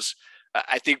bros,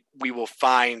 I think we will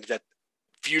find that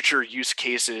future use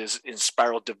cases in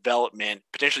spiral development,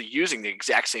 potentially using the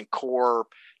exact same core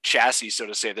chassis, so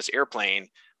to say, of this airplane,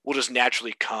 will just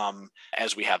naturally come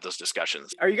as we have those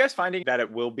discussions. Are you guys finding that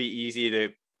it will be easy to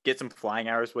get some flying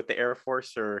hours with the Air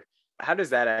Force, or how does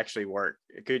that actually work?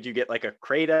 Could you get like a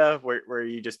CRADA where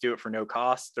you just do it for no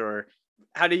cost, or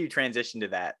how do you transition to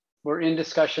that? We're in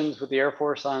discussions with the Air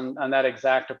Force on that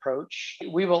exact approach.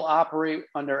 We will operate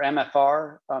under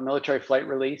MFR, military flight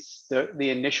release. The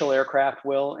initial aircraft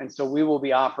will, and so we will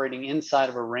be operating inside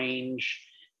of a range,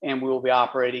 and we will be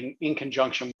operating in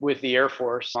conjunction with the Air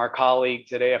Force, our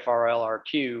colleagues at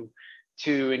AFRL-RQ,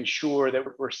 to ensure that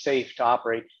we're safe to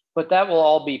operate. But that will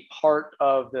all be part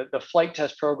of the flight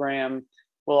test program,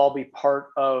 will all be part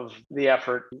of the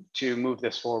effort to move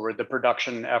this forward, the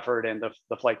production effort and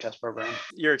the flight test program.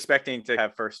 You're expecting to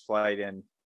have first flight in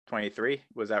 23,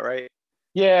 was that right?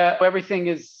 Yeah, everything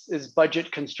is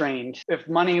budget constrained. If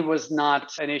money was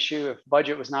not an issue, if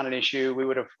budget was not an issue, we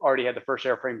would have already had the first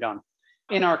airframe done.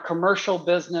 In our commercial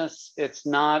business, it's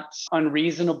not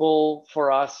unreasonable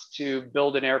for us to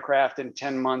build an aircraft in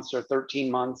 10 months or 13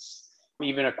 months,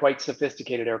 even a quite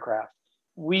sophisticated aircraft.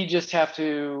 We just have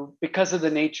to, because of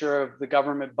the nature of the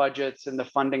government budgets and the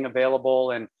funding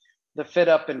available and the fit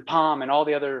up and POM and all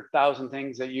the other 1,000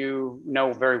 things that you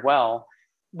know very well,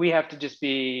 we have to just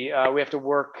we have to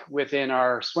work within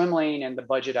our swim lane and the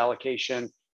budget allocation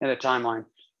and the timeline.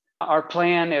 Our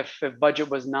plan, if budget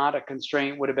was not a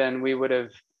constraint, would have been we would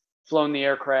have flown the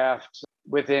aircraft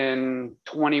within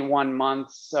 21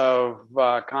 months of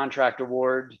contract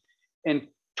award. And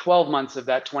 12 months of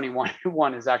that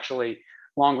 21 is actually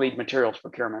long lead materials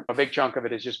procurement. A big chunk of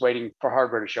it is just waiting for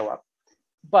hardware to show up.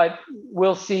 But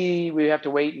we'll see. We have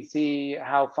to wait and see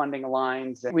how funding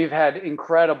aligns. We've had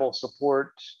incredible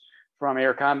support from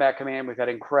Air Combat Command. We've had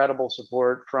incredible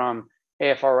support from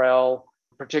AFRL.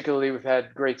 Particularly, we've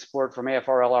had great support from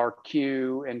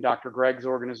AFRL-RQ and Dr. Gregg's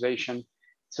organization.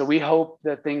 So we hope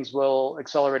that things will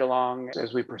accelerate along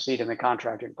as we proceed in the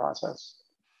contracting process.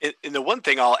 And the one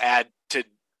thing I'll add to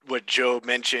what Joe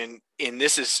mentioned, and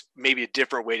this is maybe a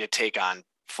different way to take on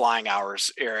flying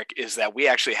hours, Eric, is that we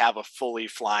actually have a fully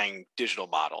flying digital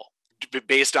model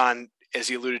based on, as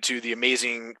he alluded to, the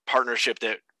amazing partnership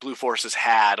that Blue Force has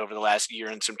had over the last year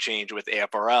and some change with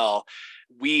AFRL.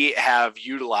 We have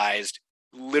utilized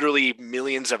literally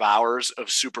millions of hours of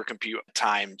supercompute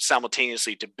time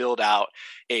simultaneously to build out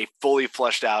a fully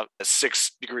fleshed out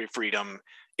 6 degree freedom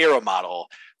aero model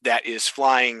that is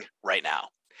flying right now.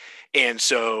 And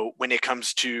so when it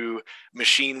comes to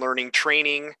machine learning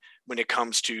training, when it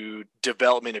comes to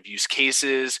development of use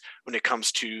cases, when it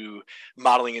comes to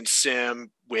modeling in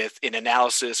sim with an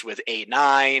analysis with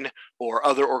A9 or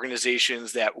other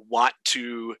organizations that want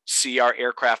to see our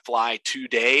aircraft fly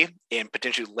today and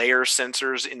potentially layer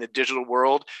sensors in the digital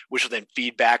world, which will then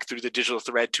feed back through the digital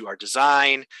thread to our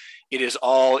design. It is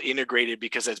all integrated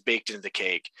because that's baked into the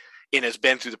cake and has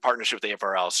been through the partnership with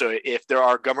AFRL. So if there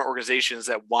are government organizations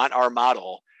that want our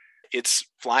model, it's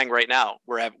flying right now.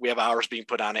 We have hours being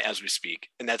put on it as we speak.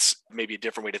 And that's maybe a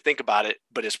different way to think about it,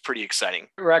 but it's pretty exciting.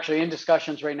 We're actually in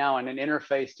discussions right now on an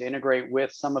interface to integrate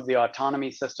with some of the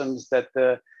autonomy systems that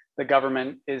the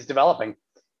government is developing.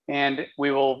 And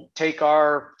we will take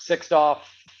our 6DOF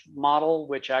model,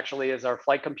 which actually is our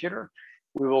flight computer.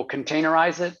 We will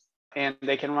containerize it, and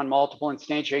they can run multiple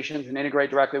instantiations and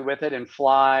integrate directly with it and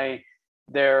fly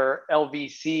their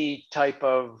LVC type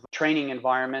of training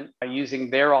environment using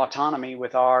their autonomy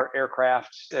with our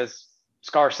aircraft. As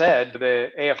Scar said, the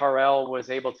AFRL was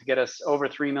able to get us over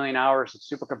 3 million hours of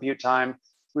supercompute time.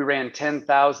 We ran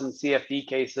 10,000 CFD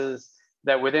cases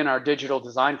that within our digital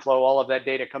design flow, all of that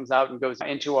data comes out and goes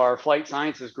into our flight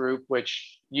sciences group,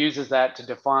 which uses that to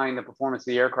define the performance of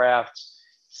the aircraft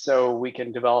so we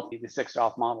can develop the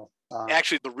 6DOF model.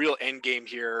 Actually, the real end game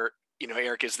here,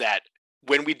 Eric, is that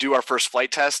when we do our first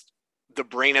flight test, the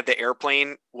brain of the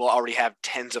airplane will already have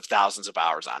tens of thousands of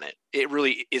hours on it. It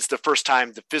really is the first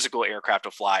time the physical aircraft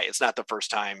will fly. It's not the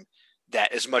first time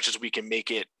that, as much as we can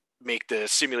make the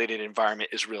simulated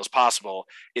environment as real as possible,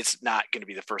 it's not going to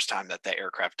be the first time that the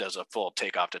aircraft does a full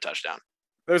takeoff to touchdown.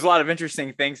 There's a lot of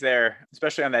interesting things there,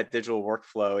 especially on that digital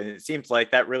workflow. And it seems like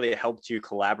that really helped you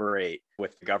collaborate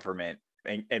with the government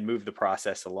and move the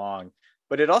process along.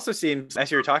 But it also seems, as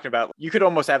you were talking about, you could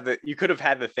have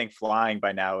had the thing flying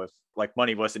by now if like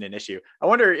money wasn't an issue. I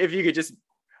wonder if you could just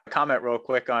comment real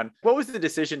quick on what was the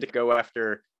decision to go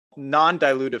after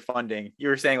non-dilutive funding? You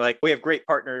were saying like, we have great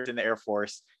partners in the Air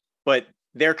Force, but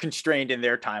they're constrained in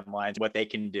their timelines, what they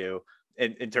can do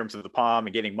in terms of the POM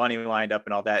and getting money lined up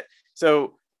and all that.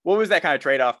 So what was that kind of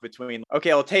trade-off between,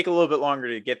 okay, it'll take a little bit longer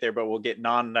to get there, but we'll get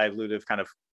non-dilutive kind of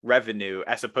revenue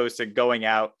as opposed to going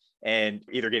out and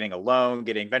either getting a loan,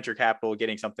 getting venture capital,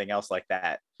 getting something else like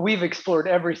that? We've explored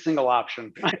every single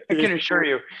option. I can assure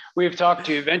you. We've talked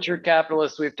to venture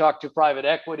capitalists, we've talked to private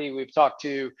equity, we've talked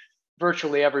to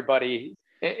virtually everybody.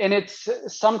 And it's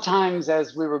sometimes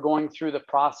as we were going through the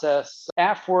process,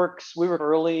 AFWERX, we were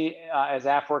early as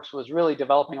AFWERX was really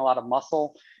developing a lot of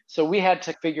muscle. So we had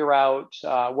to figure out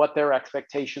what their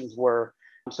expectations were.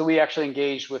 So we actually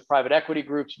engaged with private equity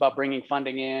groups about bringing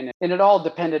funding in, and it all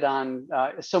depended on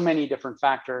so many different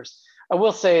factors. I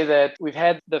will say that we've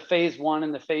had the phase 1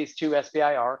 and the phase 2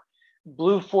 SBIR.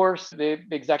 Blue Force, the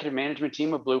executive management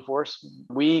team of Blue Force,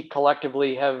 we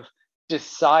collectively have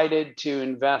decided to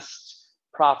invest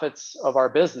profits of our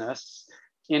business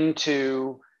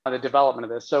into the development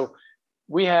of this. So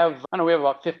we have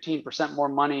about 15% more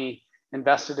money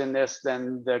invested in this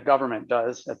than the government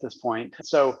does at this point.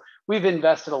 So we've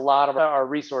invested a lot of our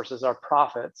resources, our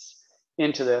profits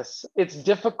into this. It's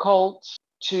difficult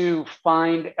to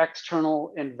find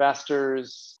external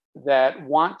investors that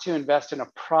want to invest in a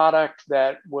product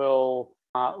that will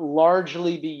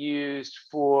largely be used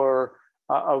for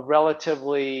a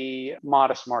relatively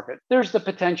modest market. There's the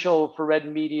potential for Red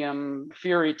Medium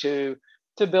Fury to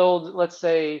build, let's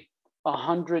say,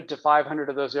 100 to 500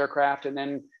 of those aircraft and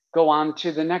then go on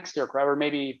to the next aircraft, or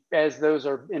maybe as those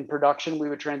are in production, we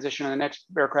would transition to the next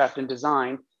aircraft in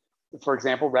design. For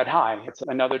example, Red High, it's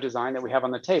another design that we have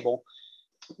on the table.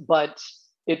 But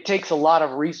It takes a lot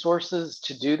of resources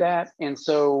to do that. And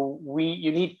so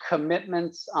you need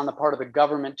commitments on the part of the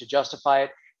government to justify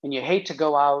it. And you hate to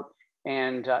go out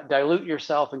and dilute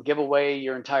yourself and give away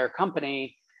your entire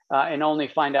company and only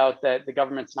find out that the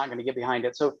government's not going to get behind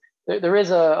it. So there is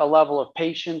a level of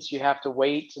patience. You have to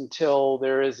wait until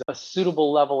there is a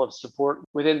suitable level of support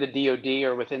within the DoD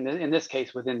or in this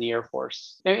case, within the Air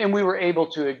Force. And we were able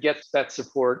to get that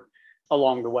support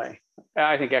along the way.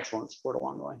 I think excellent support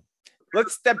along the way.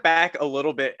 Let's step back a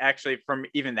little bit actually from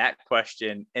even that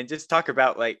question and just talk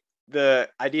about like the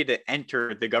idea to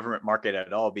enter the government market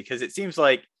at all, because it seems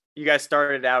like you guys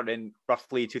started out in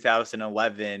roughly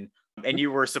 2011 and you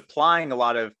were supplying a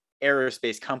lot of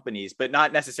aerospace companies, but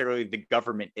not necessarily the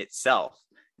government itself.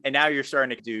 And now you're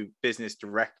starting to do business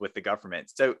direct with the government.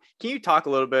 So can you talk a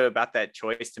little bit about that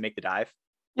choice to make the dive?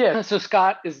 Yeah. So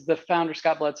Scott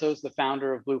Bledsoe is the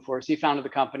founder of Blue Force. He founded the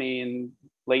company in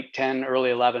late 10,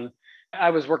 early 11. I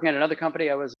was working at another company.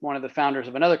 I was one of the founders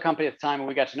of another company at the time, and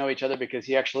we got to know each other because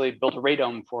he actually built a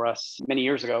radome for us many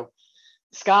years ago.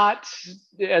 Scott,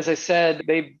 as I said,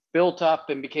 they built up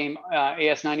and became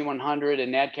AS9100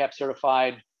 and NADCAP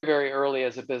certified very early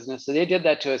as a business. So they did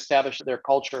that to establish their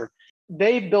culture.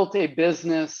 They built a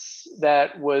business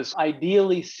that was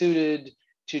ideally suited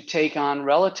to take on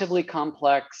relatively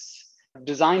complex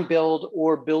design, build,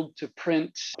 or build to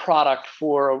print product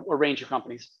for a range of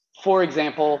companies. For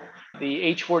example, the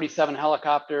H-47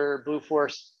 helicopter, Blue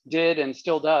Force did and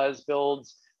still does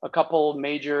builds a couple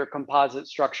major composite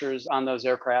structures on those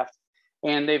aircraft.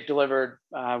 And they've delivered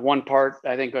one part,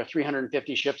 I think,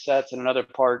 350 ship sets, and another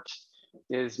part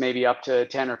is maybe up to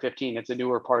 10 or 15. It's a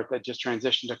newer part that just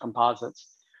transitioned to composites.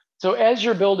 So as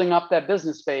you're building up that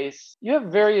business space, you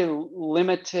have very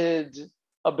limited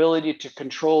ability to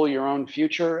control your own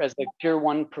future as a tier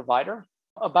one provider.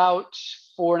 About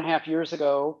 4.5 years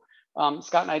ago,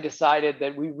 Scott and I decided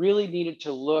that we really needed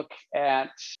to look at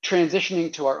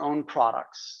transitioning to our own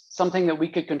products, something that we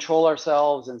could control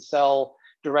ourselves and sell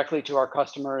directly to our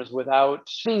customers without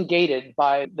being gated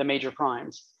by the major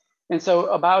primes. And so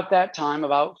about that time,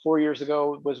 about 4 years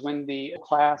ago, was when the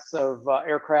class of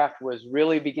aircraft was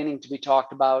really beginning to be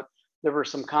talked about. There were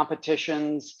some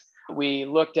competitions. We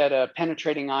looked at a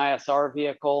penetrating ISR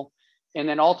vehicle, and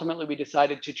then ultimately we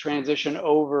decided to transition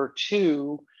over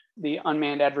to the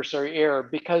unmanned adversary air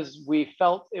because we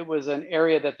felt it was an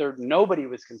area that nobody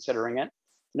was considering it.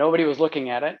 Nobody was looking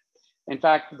at it. In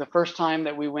fact, the first time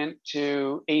that we went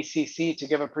to ACC to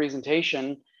give a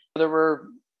presentation, there were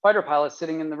fighter pilots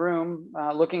sitting in the room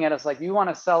looking at us like, you want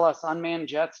to sell us unmanned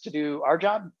jets to do our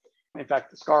job? In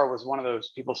fact, SCAR was one of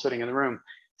those people sitting in the room.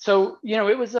 So,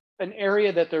 it was an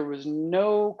area that there was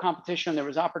no competition. There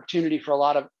was opportunity for a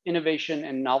lot of innovation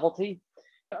and novelty.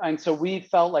 And so we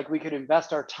felt like we could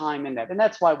invest our time in that. And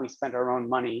that's why we spent our own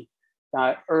money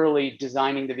early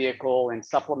designing the vehicle and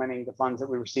supplementing the funds that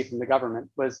we received from the government,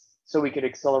 was so we could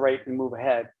accelerate and move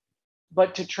ahead.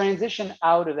 But to transition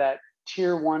out of that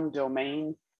tier one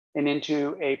domain and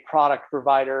into a product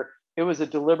provider, it was a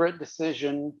deliberate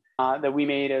decision that we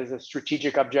made as a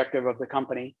strategic objective of the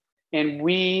company. And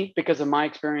we, because of my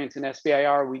experience in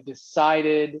SBIR, we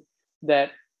decided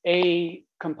that a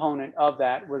component of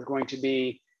that was going to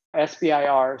be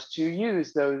SBIRs to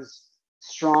use those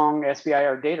strong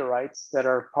SBIR data rights that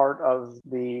are part of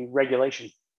the regulation.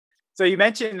 So you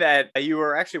mentioned that you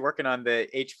were actually working on the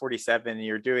H-47 and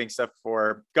you're doing stuff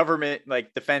for government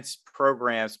like defense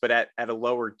programs, but at a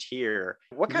lower tier.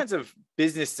 What kinds of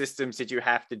business systems did you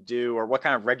have to do, or what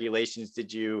kind of regulations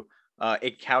did you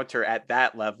encounter at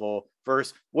that level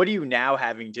versus what are you now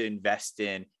having to invest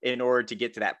in order to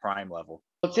get to that prime level?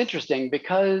 It's interesting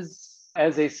because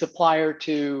as a supplier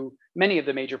to many of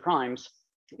the major primes,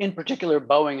 in particular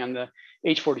Boeing on the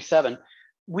H-47,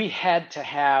 we had to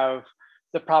have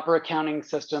the proper accounting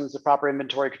systems, the proper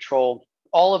inventory control,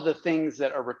 all of the things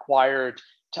that are required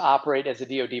to operate as a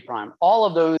DoD prime. All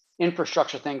of those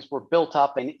infrastructure things were built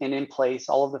up and in place,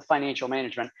 all of the financial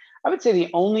management. I would say the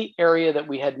only area that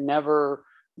we had never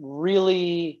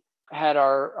really had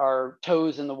our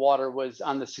toes in the water was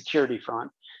on the security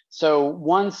front. So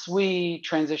once we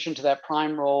transitioned to that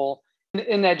prime role,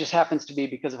 and that just happens to be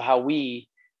because of how we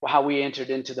entered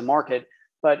into the market.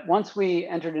 But once we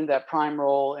entered into that prime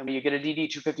role and you get a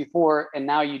DD-254, and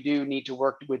now you do need to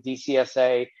work with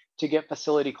DCSA to get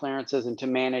facility clearances and to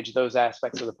manage those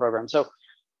aspects of the program. So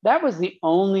that was the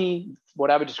only,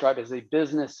 what I would describe as a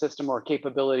business system or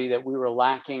capability that we were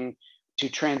lacking to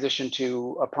transition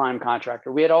to a prime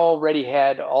contractor. We had already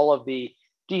had all of the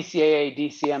DCAA,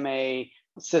 DCMA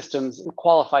systems,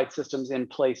 qualified systems in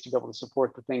place to be able to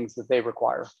support the things that they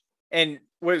require. And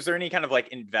was there any kind of like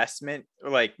investment or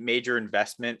like major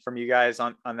investment from you guys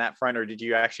on that front? Or did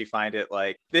you actually find it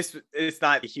like this, it's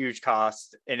not a huge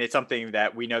cost and it's something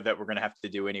that we know that we're going to have to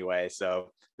do anyway.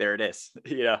 So there it is,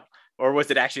 or was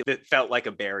it actually that felt like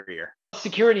a barrier?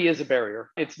 Security is a barrier.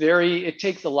 It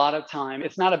takes a lot of time.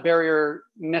 It's not a barrier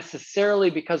necessarily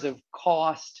because of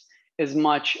cost as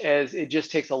much as it just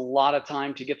takes a lot of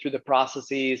time to get through the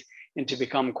processes and to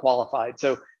become qualified.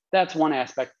 So that's one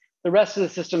aspect. The rest of the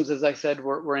systems, as I said,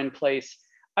 were in place.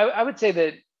 I would say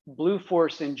that Blue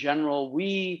Force in general,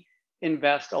 we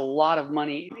invest a lot of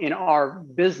money in our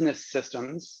business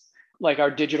systems, like our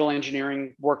digital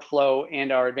engineering workflow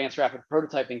and our advanced rapid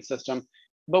prototyping system.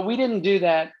 But we didn't do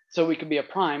that so we could be a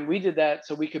prime. We did that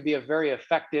so we could be a very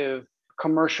effective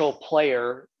commercial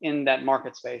player in that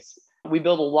market space. We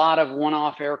build a lot of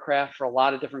one-off aircraft for a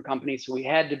lot of different companies. So we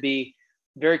had to be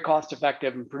very cost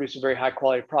effective and produce a very high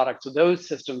quality product. So those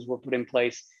systems were put in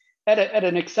place at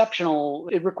an exceptional,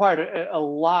 it required a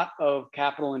lot of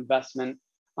capital investment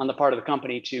on the part of the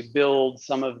company to build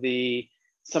some of the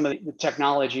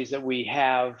technologies that we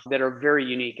have that are very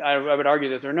unique. I would argue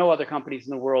that there are no other companies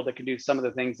in the world that can do some of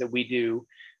the things that we do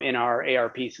in our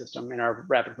ARP system, in our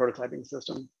rapid prototyping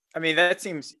system. I mean, that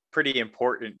seems pretty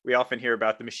important. We often hear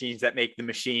about the machines that make the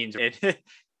machines, and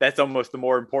that's almost the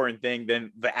more important thing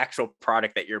than the actual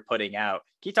product that you're putting out.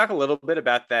 Can you talk a little bit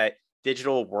about that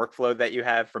digital workflow that you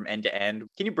have from end to end?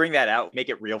 Can you bring that out, make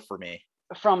it real for me?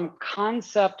 From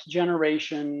concept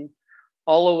generation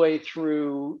all the way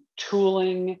through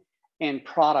tooling and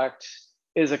product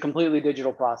is a completely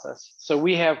digital process. So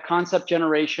we have concept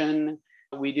generation.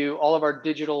 We do all of our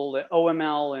digital, the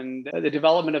OML and the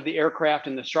development of the aircraft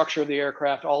and the structure of the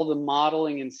aircraft, all the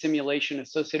modeling and simulation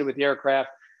associated with the aircraft,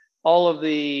 all of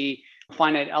the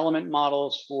finite element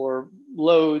models for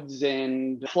loads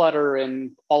and flutter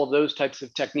and all of those types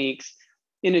of techniques.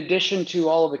 In addition to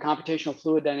all of the computational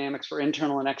fluid dynamics for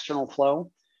internal and external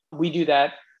flow, we do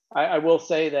that. I will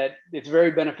say that it's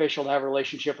very beneficial to have a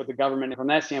relationship with the government from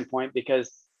that standpoint, because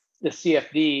the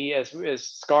CFD, as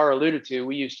Scar alluded to,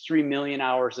 we used 3 million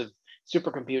hours of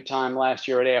supercompute time last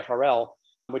year at AFRL,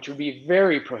 which would be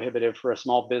very prohibitive for a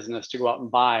small business to go out and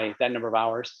buy that number of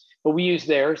hours. But we use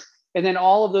theirs. And then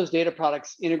all of those data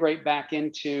products integrate back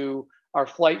into our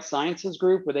flight sciences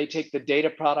group, where they take the data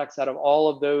products out of all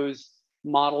of those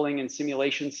modeling and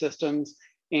simulation systems,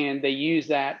 and they use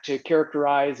that to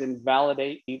characterize and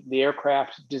validate the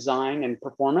aircraft design and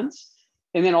performance.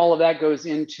 And then all of that goes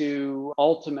into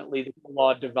ultimately the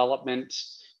law development.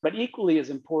 But equally as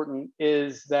important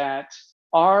is that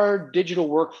our digital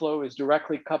workflow is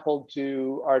directly coupled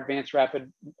to our advanced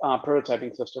rapid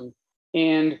prototyping system.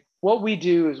 And what we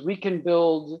do is we can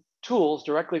build tools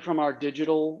directly from our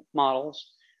digital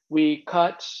models. We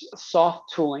cut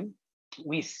soft tooling.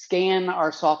 We scan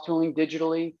our soft tooling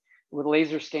digitally with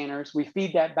laser scanners. We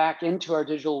feed that back into our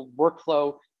digital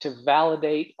workflow to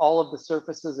validate all of the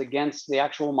surfaces against the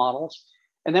actual models.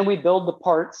 And then we build the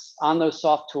parts on those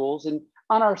soft tools. And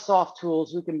on our soft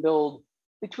tools, we can build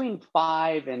between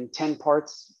 5 and 10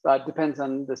 parts, depends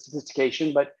on the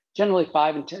sophistication, but generally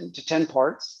 5 and 10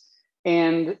 parts.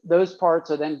 And those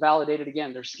parts are then validated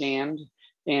again. They're scanned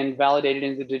and validated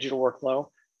into the digital workflow.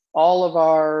 All of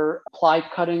our ply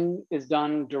cutting is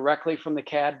done directly from the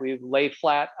CAD. We lay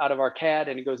flat out of our CAD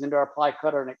and it goes into our ply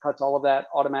cutter and it cuts all of that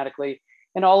automatically.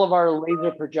 And all of our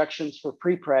laser projections for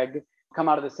pre-preg come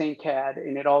out of the same CAD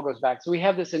and it all goes back. So we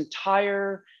have this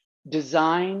entire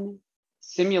design,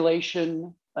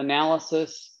 simulation,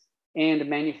 analysis, and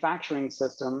manufacturing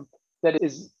system that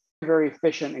is very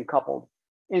efficient and coupled.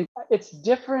 And it's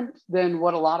different than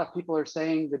what a lot of people are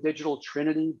saying, the digital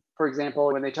trinity, for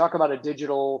example. When they talk about a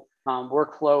digital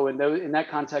workflow in that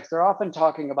context, they're often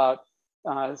talking about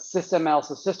SysML,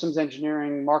 so systems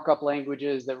engineering, markup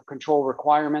languages that control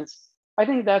requirements. I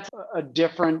think that's a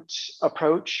different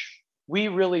approach. We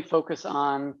really focus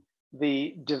on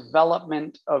the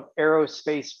development of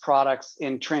aerospace products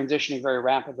in transitioning very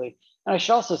rapidly. And I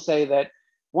should also say that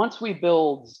once we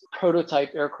build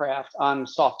prototype aircraft on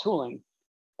soft tooling,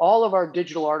 all of our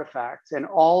digital artifacts and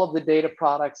all of the data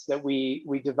products that we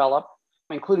develop,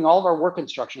 including all of our work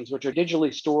instructions, which are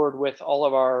digitally stored with all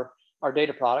of our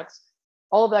data products,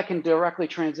 all of that can directly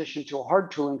transition to a hard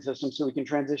tooling system, so we can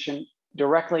transition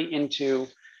directly into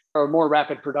a more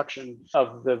rapid production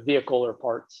of the vehicle or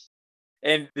parts.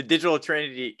 And the digital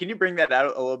trinity, can you bring that out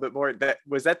a little bit more?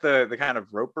 Was that the kind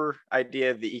of Roper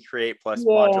idea, the eCreate plus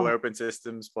modular open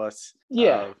systems plus?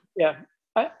 Yeah.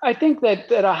 I think that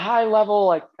at a high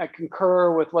level, I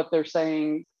concur with what they're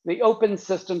saying. The open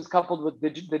systems coupled with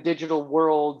the digital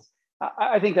world,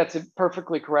 I think that's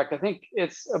perfectly correct. I think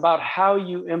it's about how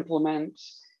you implement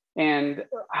and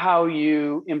how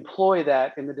you employ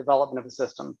that in the development of a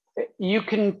system. You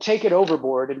can take it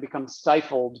overboard and become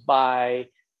stifled by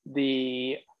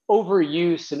the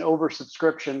overuse and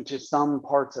oversubscription to some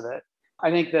parts of it.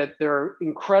 I think that there are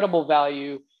incredible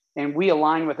value, and we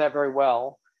align with that very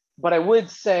well. But I would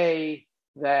say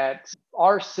that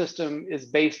our system is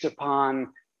based upon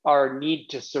our need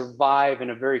to survive in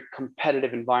a very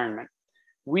competitive environment.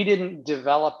 We didn't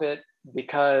develop it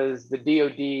because the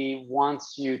DoD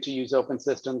wants you to use open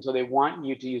systems, or they want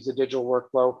you to use a digital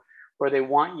workflow, or they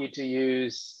want you to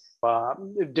use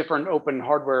different open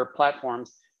hardware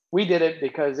platforms. We did it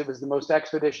because it was the most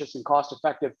expeditious and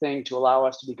cost-effective thing to allow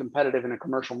us to be competitive in a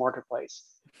commercial marketplace.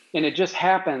 And it just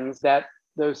happens that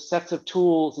those sets of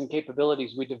tools and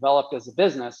capabilities we developed as a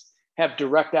business have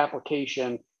direct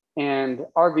application. And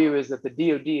our view is that the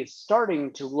DoD is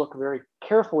starting to look very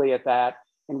carefully at that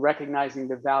and recognizing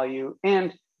the value,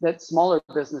 and that smaller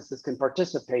businesses can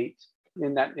participate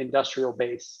in that industrial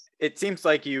base. It seems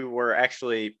like you were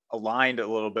actually aligned a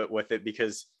little bit with it,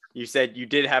 because you said you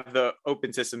did have the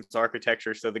open systems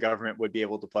architecture, so the government would be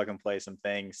able to plug and play some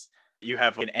things. You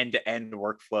have an end-to-end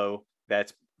workflow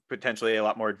that's potentially a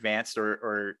lot more advanced,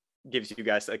 or gives you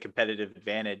guys a competitive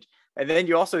advantage. And then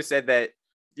you also said that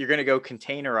you're going to go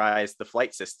containerize the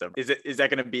flight system. Is that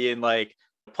going to be in like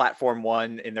Platform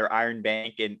One in their Iron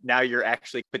Bank, and now you're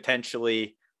actually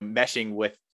potentially meshing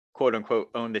with quote unquote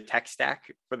own the tech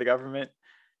stack for the government?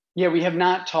 Yeah, we have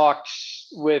not talked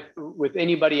with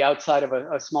anybody outside of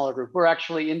a smaller group. We're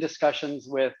actually in discussions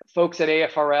with folks at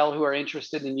AFRL who are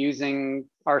interested in using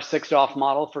our 6DOF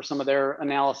model for some of their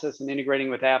analysis and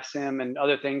integrating with AFSIM and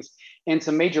other things, and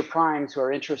some major primes who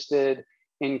are interested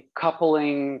in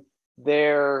coupling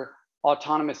their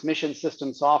autonomous mission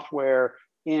system software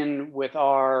in with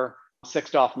our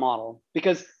 6DOF model.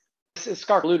 Because as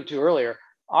Scott alluded to earlier,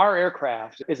 our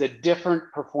aircraft is a different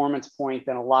performance point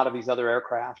than a lot of these other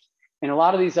aircraft. And a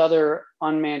lot of these other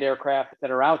unmanned aircraft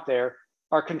that are out there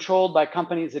are controlled by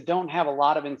companies that don't have a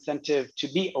lot of incentive to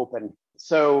be open.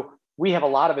 So we have a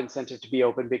lot of incentive to be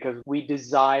open because we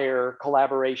desire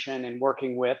collaboration and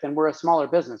working with, and we're a smaller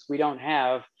business. We don't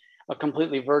have a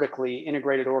completely vertically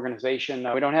integrated organization.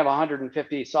 We don't have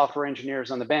 150 software engineers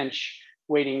on the bench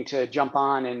waiting to jump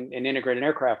on and integrate an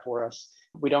aircraft for us.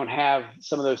 We don't have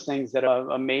some of those things that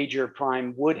a major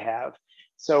prime would have.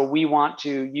 So we want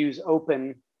to use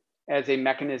open as a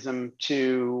mechanism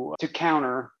to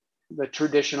counter the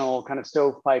traditional kind of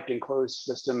stovepiped and closed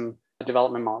system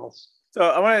development models. So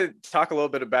I want to talk a little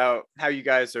bit about how you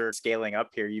guys are scaling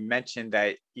up here. You mentioned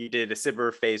that you did a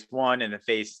SBIR phase 1 and a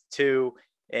phase 2,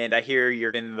 and I hear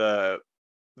you're in the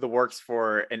works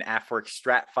for an AFWERX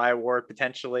StratFi award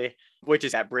potentially, which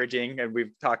is at bridging, and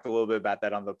we've talked a little bit about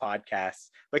that on the podcast.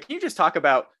 But can you just talk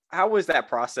about how was that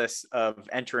process of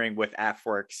entering with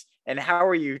AFWERX, and how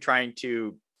are you trying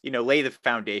to lay the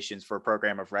foundations for a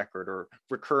program of record or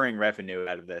recurring revenue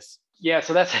out of this? Yeah,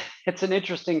 so it's an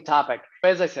interesting topic.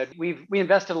 As I said, we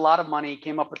invested a lot of money,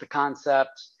 came up with the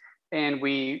concept, and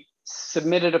we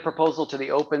submitted a proposal to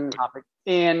the open topic,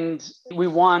 and we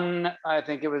won. I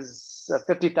think it was a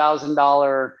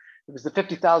 $50,000. It was the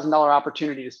 $50,000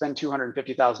 opportunity to spend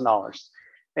 $250,000.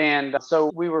 And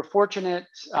so we were fortunate.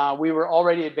 We were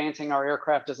already advancing our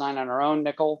aircraft design on our own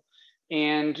nickel.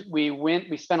 And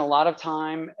we spent a lot of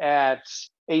time at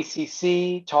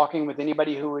ACC talking with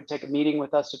anybody who would take a meeting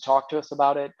with us to talk to us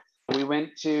about it. We went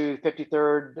to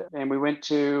 53rd and we went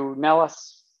to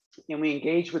Nellis, and we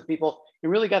engaged with people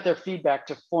and really got their feedback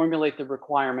to formulate the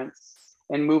requirements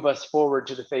and move us forward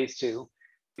to the phase 2.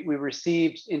 We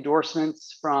received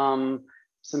endorsements from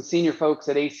some senior folks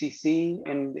at ACC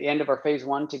in the end of our phase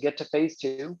 1 to get to phase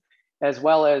 2, as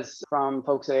well as from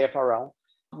folks at AFRL.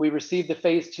 We received the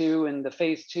phase 2, and the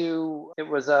phase 2, it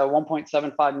was a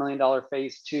 $1.75 million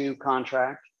phase 2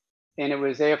 contract. And it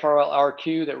was AFRL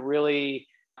RQ that really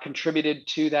contributed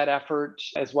to that effort,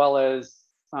 as well as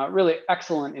really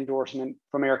excellent endorsement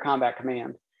from Air Combat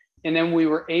Command. And then we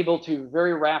were able to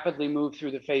very rapidly move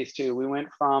through the phase 2. We went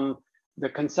from the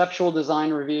conceptual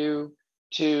design review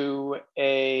to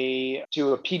a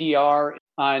PDR.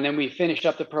 And then we finished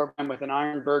up the program with an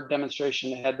Iron Bird demonstration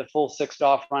that had the full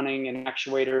 6DOF running and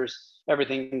actuators,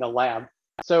 everything in the lab.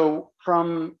 So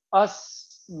from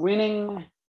us winning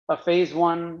a phase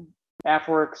 1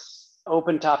 AFWERX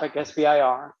open topic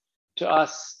SBIR to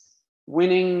us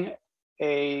winning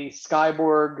a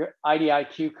Skyborg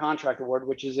IDIQ contract award,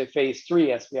 which is a phase 3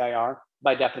 SBIR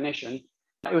by definition,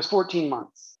 it was 14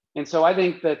 months. And so I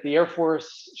think that the Air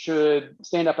Force should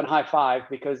stand up and high five,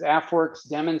 because AFWERX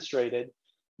demonstrated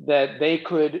that they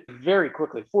could very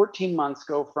quickly, 14 months,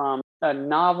 go from a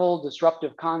novel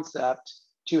disruptive concept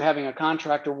to having a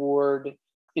contract award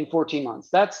in 14 months.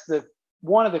 That's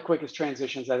one of the quickest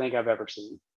transitions I think I've ever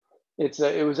seen.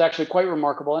 It was actually quite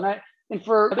remarkable.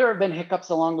 There have been hiccups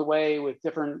along the way with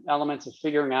different elements of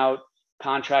figuring out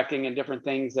contracting and different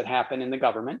things that happen in the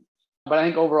government. But I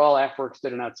think overall, AFWERX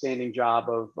did an outstanding job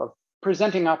of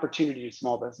presenting opportunity to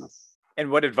small business. And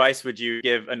what advice would you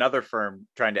give another firm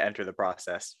trying to enter the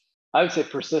process? I would say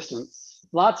persistence.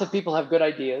 Lots of people have good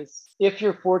ideas. If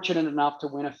you're fortunate enough to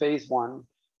win a phase one,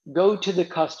 go to the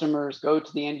customers, go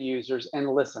to the end users and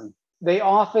listen. They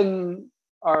often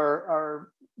are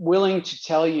willing to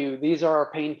tell you, these are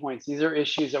our pain points, these are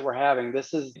issues that we're having,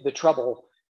 this is the trouble.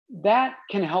 That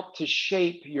can help to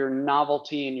shape your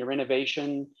novelty and your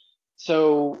innovation.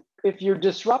 So if you're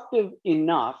disruptive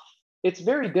enough, it's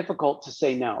very difficult to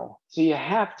say no. So you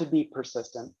have to be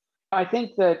persistent. I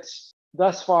think that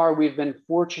thus far we've been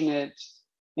fortunate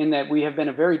in that we have been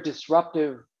a very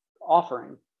disruptive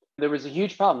offering. There was a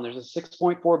huge problem. There's a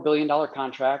 $6.4 billion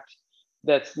contract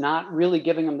that's not really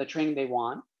giving them the training they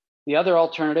want. The other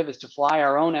alternative is to fly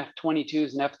our own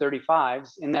F-22s and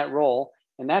F-35s in that role.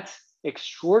 And that's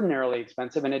extraordinarily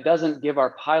expensive. And it doesn't give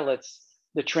our pilots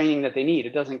the training that they need.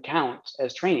 It doesn't count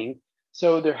as training.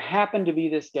 So there happened to be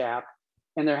this gap,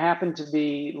 and there happened to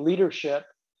be leadership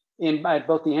at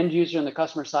both the end user and the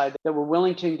customer side that were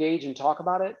willing to engage and talk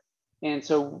about it. And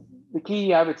so the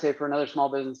key, I would say, for another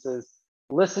small business is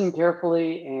listen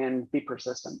carefully and be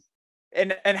persistent.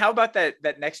 And how about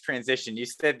that next transition? You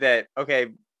said that, okay,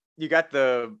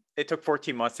 it took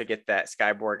 14 months to get that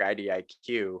Skyborg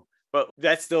IDIQ, but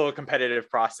that's still a competitive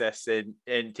process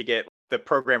and to get the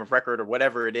program of record or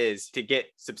whatever it is to get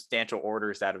substantial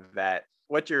orders out of that.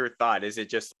 What's your thought? Is it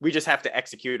just, we just have to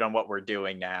execute on what we're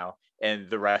doing now and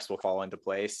the rest will fall into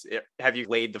place? Have you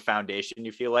laid the foundation,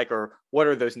 you feel like, or what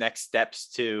are those next steps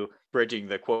to bridging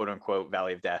the quote unquote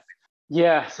valley of death?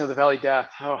 Yeah, so the valley of death,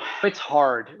 it's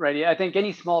hard, right? I think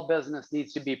any small business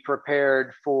needs to be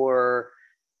prepared for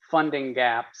funding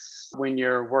gaps when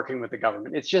you're working with the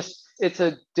government. It's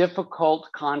a difficult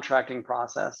contracting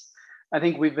process. I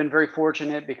think we've been very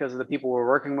fortunate because of the people we're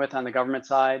working with on the government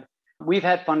side. We've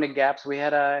had funding gaps. We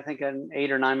had, I think, an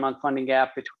 8 or 9 month funding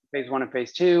gap between phase one and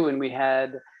phase two. And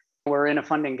we're in a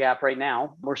funding gap right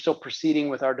now. We're still proceeding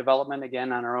with our development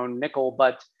again on our own nickel,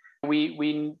 but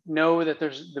we know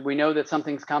that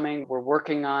something's coming. We're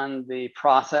working on the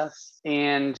process.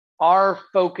 And our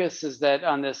focus is that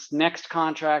on this next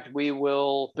contract, we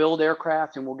will build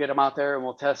aircraft and we'll get them out there and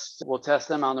we'll test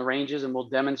them on the ranges and we'll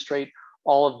demonstrate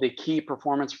all of the key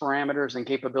performance parameters and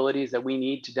capabilities that we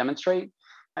need to demonstrate.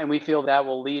 And we feel that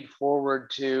will lead forward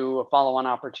to a follow-on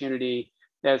opportunity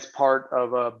as part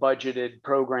of a budgeted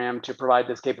program to provide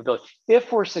this capability.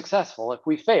 If we're successful, if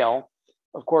we fail,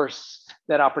 of course,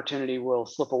 that opportunity will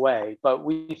slip away. But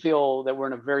we feel that we're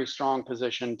in a very strong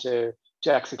position to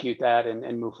execute that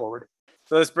and move forward.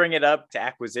 So let's bring it up to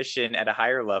acquisition at a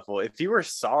higher level. If you were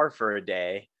SAR for a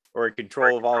day or in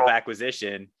control of all of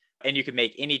acquisition, and you could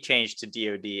make any change to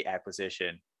DoD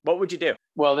acquisition, what would you do?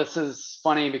 Well, this is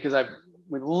funny because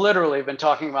we've literally been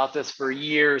talking about this for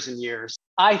years and years.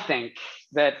 I think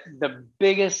that the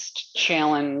biggest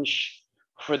challenge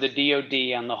for the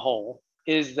DoD on the whole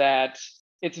is that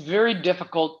it's very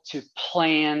difficult to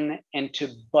plan and to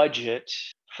budget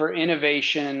for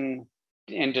innovation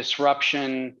and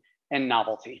disruption and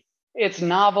novelty. It's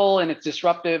novel and it's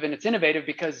disruptive and it's innovative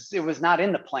because it was not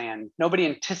in the plan. Nobody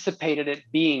anticipated it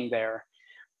being there.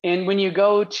 And when you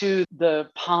go to the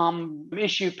POM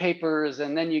issue papers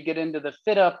and then you get into the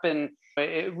fit up, and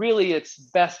it's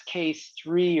best case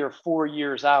 3 or 4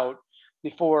 years out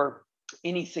before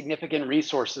any significant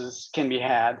resources can be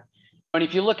had. And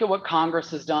if you look at what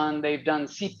Congress has done, they've done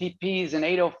CPPs and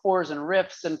 804s and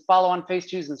RIFs and follow-on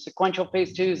phase twos and sequential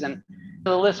phase twos. And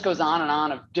the list goes on and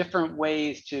on of different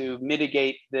ways to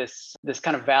mitigate this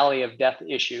kind of valley of death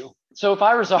issue. So if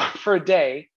I was off for a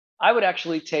day, I would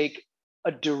actually take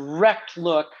a direct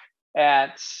look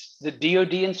at the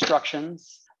DoD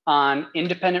instructions on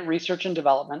independent research and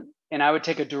development. And I would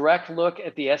take a direct look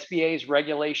at the SBA's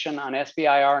regulation on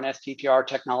SBIR and STTR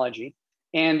technology.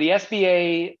 And the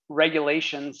SBA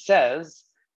regulation says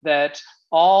that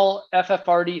all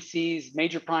FFRDCs,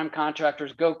 major prime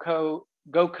contractors,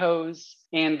 GOCOs,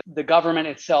 and the government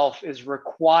itself is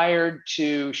required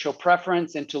to show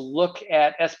preference and to look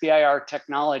at SBIR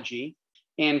technology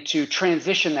and to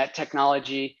transition that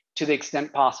technology to the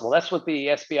extent possible. That's what the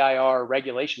SBIR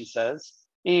regulation says.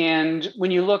 And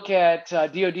when you look at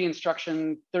DoD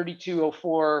instruction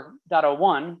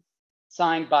 3204.01,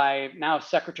 signed by now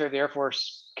Secretary of the Air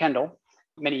Force Kendall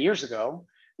many years ago,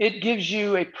 it gives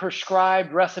you a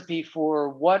prescribed recipe for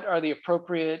what are the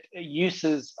appropriate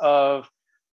uses of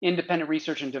independent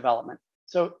research and development.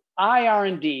 So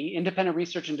IR&D, independent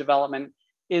research and development,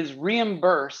 is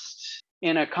reimbursed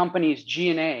in a company's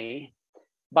G&A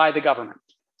by the government.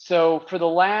 So for the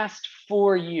last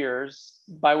 4 years,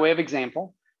 by way of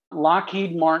example,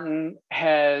 Lockheed Martin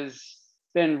has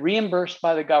been reimbursed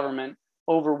by the government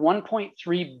over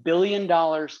 $1.3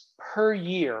 billion per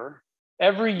year,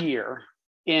 every year,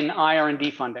 in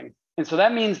IR&D funding. And so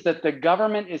that means that the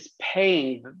government is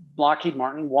paying Lockheed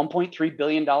Martin $1.3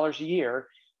 billion a year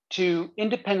to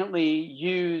independently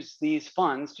use these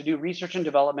funds to do research and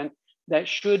development that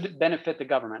should benefit the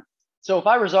government. So if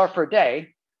I was Czar for a day,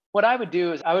 what I would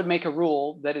do is I would make a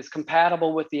rule that is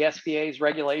compatible with the SBA's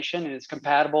regulation and is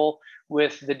compatible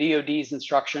with the DoD's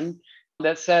instruction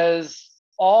that says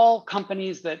all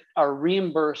companies that are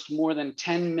reimbursed more than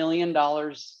 $10 million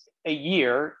a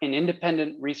year in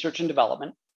independent research and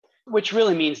development, which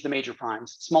really means the major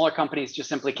primes. Smaller companies just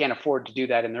simply can't afford to do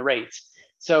that in their rates.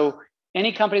 So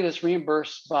any company that's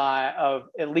reimbursed by of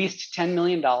at least $10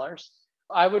 million,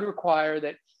 I would require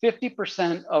that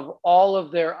 50% of all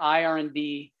of their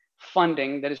IR&D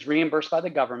funding that is reimbursed by the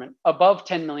government above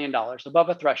 $10 million, above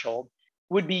a threshold,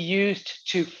 would be used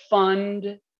to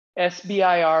fund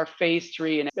SBIR phase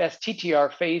 3 and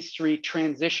STTR phase 3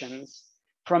 transitions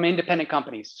from independent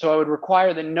companies. So I would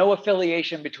require that no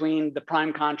affiliation between the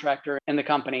prime contractor and the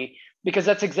company, because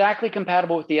that's exactly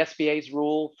compatible with the SBA's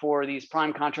rule for these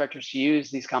prime contractors to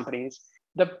use these companies.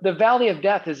 The valley of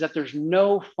death is that there's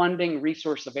no funding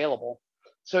resource available.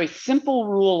 So a simple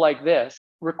rule like this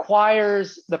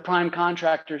requires the prime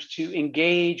contractors to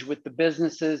engage with the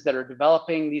businesses that are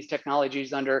developing these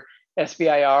technologies under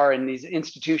SBIR and these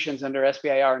institutions under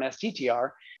SBIR and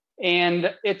STTR.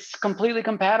 And it's completely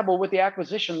compatible with the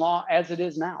acquisition law as it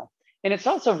is now. And it's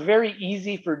also very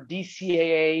easy for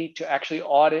DCAA to actually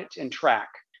audit and track,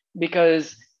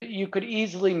 because you could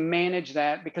easily manage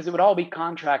that because it would all be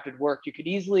contracted work. You could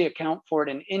easily account for it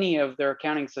in any of their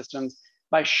accounting systems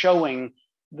by showing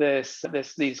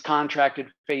these contracted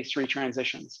phase 3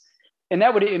 transitions. And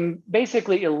that would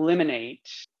basically eliminate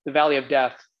the valley of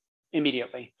death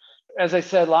immediately. As I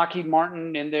said, Lockheed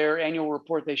Martin, in their annual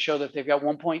report, they show that they've got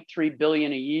 $1.3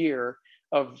 billion a year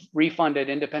of refunded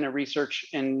independent research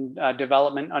and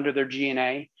development under their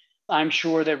G&A. I'm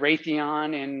sure that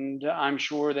Raytheon and I'm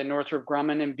sure that Northrop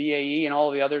Grumman and BAE and all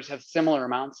of the others have similar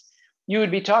amounts. You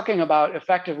would be talking about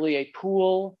effectively a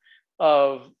pool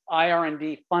of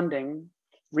IR&D funding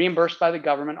reimbursed by the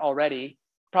government already,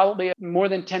 probably more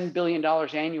than $10 billion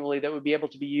annually that would be able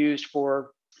to be used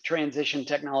for transition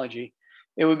technology.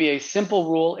 It would be a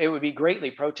simple rule. It would be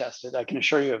greatly protested, I can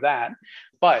assure you of that.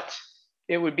 But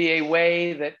it would be a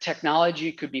way that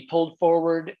technology could be pulled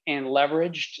forward and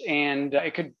leveraged, and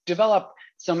it could develop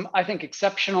some, I think,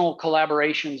 exceptional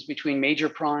collaborations between major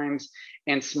primes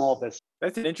and small business.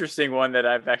 That's an interesting one that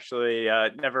I've actually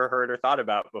never heard or thought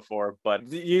about before. But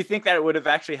do you think that it would have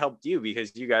actually helped you,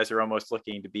 because you guys are almost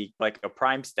looking to be like a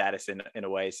prime status in a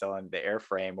way, selling the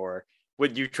airframe? Or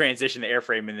would you transition the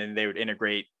airframe and then they would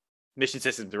integrate mission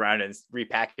systems around it and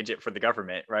repackage it for the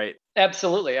government, right?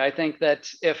 Absolutely. I think that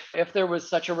if there was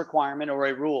such a requirement or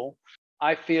a rule,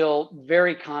 I feel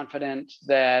very confident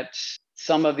that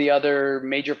some of the other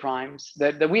major primes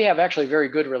that we have actually very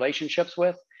good relationships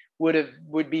with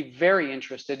would be very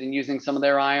interested in using some of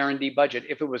their IR&D budget,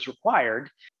 if it was required,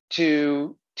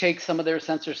 to take some of their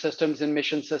sensor systems and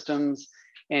mission systems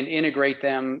and integrate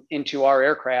them into our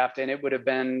aircraft, and it would have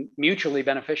been mutually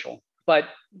beneficial. But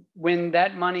when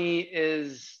that money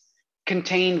is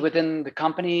contained within the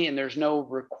company and there's no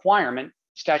requirement,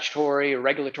 statutory or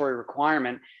regulatory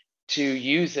requirement to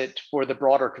use it for the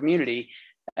broader community,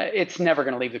 it's never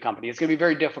going to leave the company. It's going to be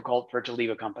very difficult for it to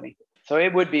leave a company. So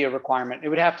it would be a requirement. It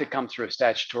would have to come through a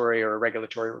statutory or a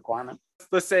regulatory requirement.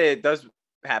 Let's say it does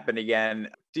happen again.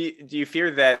 Do you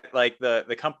fear that like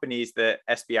the companies, the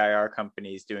SBIR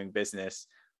companies doing business,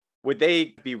 would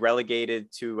they be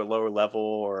relegated to a lower level,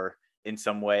 or in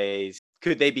some ways,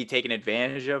 could they be taken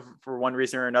advantage of for one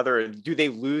reason or another? Do they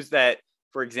lose that,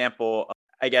 for example,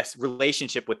 I guess,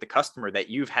 relationship with the customer that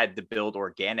you've had to build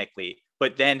organically,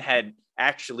 but then had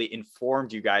actually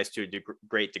informed you guys to a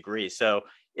great degree? So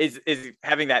is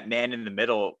having that man in the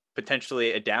middle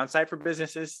potentially a downside for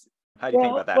businesses? How do you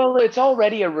think about that? Well, it's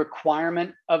already a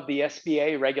requirement of the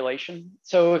SBA regulation.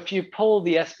 So if you pull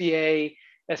the SBIR,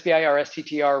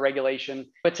 STTR regulation,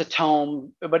 it's a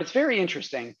tome, but it's very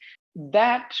interesting.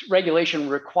 That regulation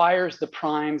requires the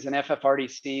primes and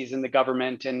FFRDCs and the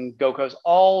government and GOCOs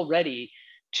already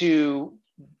to,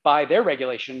 by their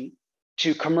regulation,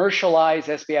 to commercialize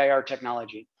SBIR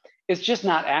technology. It's just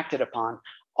not acted upon.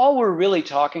 All we're really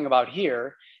talking about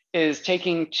here is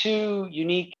taking two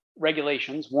unique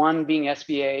regulations, one being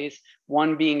SBA's,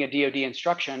 one being a DoD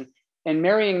instruction, and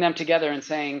marrying them together and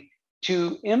saying,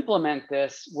 to implement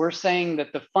this, we're saying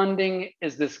that the funding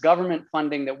is this government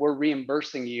funding that we're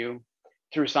reimbursing you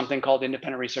through something called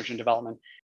independent research and development.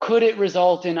 Could it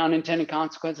result in unintended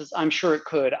consequences? I'm sure it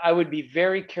could. I would be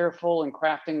very careful in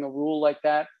crafting a rule like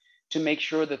that to make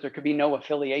sure that there could be no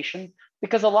affiliation,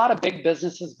 because a lot of big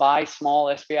businesses buy small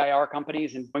SBIR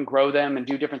companies and grow them and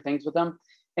do different things with them.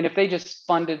 And if they just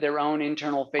funded their own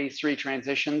internal phase 3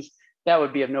 transitions, that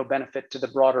would be of no benefit to the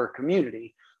broader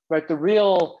community. But the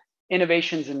real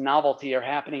innovations and novelty are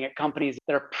happening at companies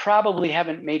that are probably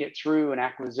haven't made it through an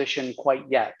acquisition quite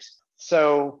yet.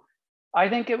 So I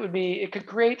think it could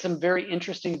create some very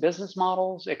interesting business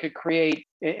models. It could create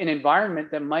an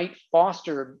environment that might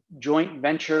foster joint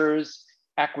ventures,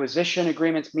 acquisition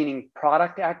agreements, meaning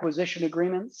product acquisition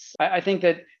agreements. I think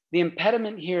that the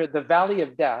impediment here, the valley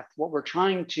of death, what we're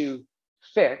trying to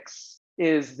fix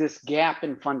is this gap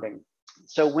in funding.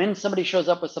 So when somebody shows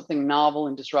up with something novel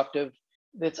and disruptive,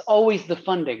 it's always the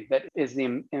funding that is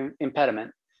the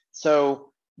impediment.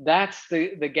 So that's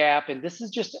the gap. And this is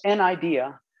just an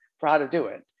idea for how to do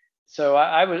it. So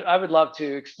I would love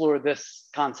to explore this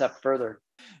concept further.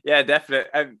 Yeah,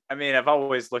 definitely. I mean, I've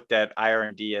always looked at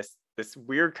IR&D as this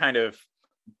weird kind of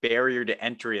barrier to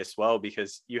entry as well,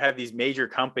 because you have these major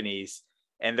companies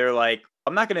and they're like,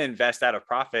 I'm not going to invest out of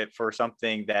profit for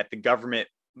something that the government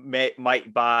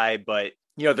might buy, but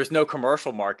there's no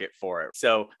commercial market for it.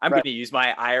 So I'm going to use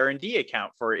my IR&D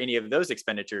account for any of those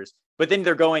expenditures. But then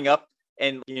they're going up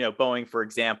and, Boeing, for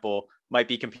example, might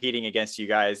be competing against you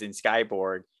guys in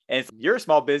Skyborg. And you're a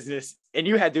small business and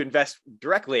you had to invest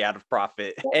directly out of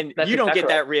profit and you don't get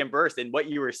that reimbursed. And what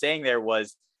you were saying there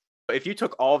was, if you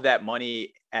took all of that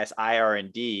money as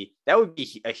IR&D, that would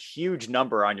be a huge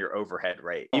number on your overhead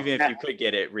rate, even if you could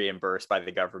get it reimbursed by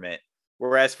the government.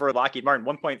 Whereas for Lockheed Martin,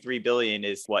 1.3 billion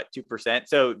is what, 2%?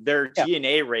 So their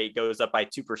G&A rate goes up by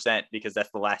 2% because that's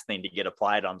the last thing to get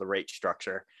applied on the rate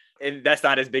structure. And that's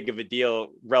not as big of a deal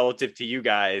relative to you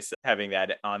guys having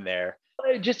that on there.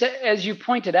 Just as you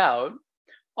pointed out,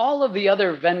 all of the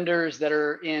other vendors that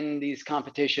are in these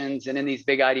competitions and in these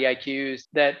big IDIQs,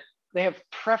 that they have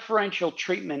preferential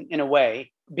treatment in a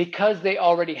way because they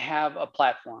already have a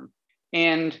platform.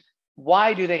 And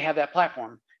why do they have that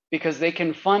platform? Because they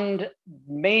can fund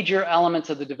major elements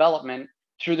of the development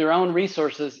through their own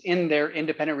resources in their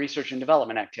independent research and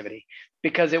development activity,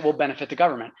 because it will benefit the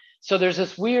government. So there's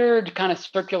this weird kind of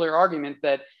circular argument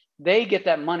that they get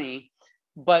that money,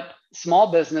 but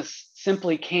small business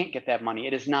simply can't get that money.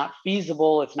 It is not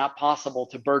feasible. It's not possible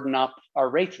to burden up our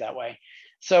rates that way.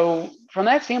 So from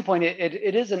that standpoint,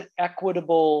 it is an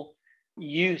equitable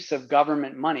use of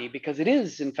government money, because it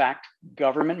is, in fact,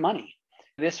 government money.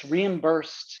 This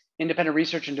reimbursed independent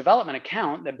research and development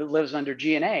account that lives under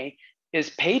G&A is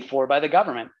paid for by the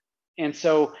government. And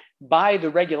so by the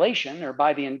regulation or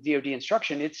by the DoD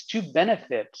instruction, it's to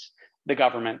benefit the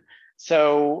government.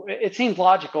 So it seems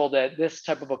logical that this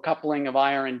type of a coupling of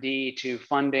IR&D to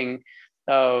funding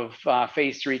of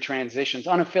phase 3 transitions,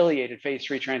 unaffiliated phase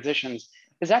 3 transitions,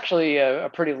 is actually a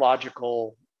pretty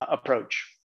logical approach.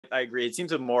 I agree. It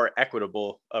seems a more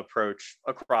equitable approach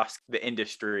across the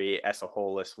industry as a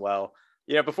whole as well.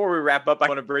 Before we wrap up, I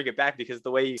want to bring it back because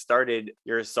the way you started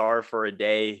your SAR for a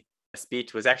day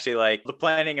speech was actually like, the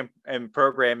planning and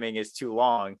programming is too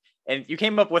long. And you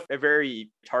came up with a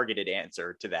very targeted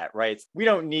answer to that, right? We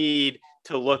don't need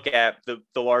to look at the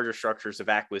larger structures of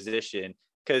acquisition,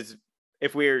 because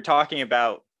if we're talking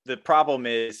about the problem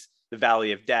is the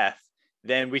valley of death,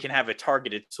 then we can have a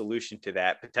targeted solution to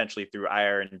that, potentially through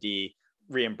IR&D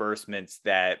reimbursements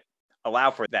that allow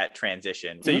for that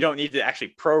transition. So you don't need to actually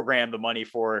program the money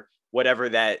for whatever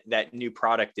that new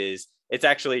product is. It's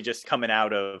actually just coming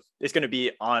out of, it's going to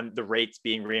be on the rates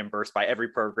being reimbursed by every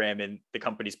program in the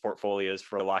company's portfolios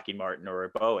for Lockheed Martin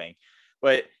or Boeing.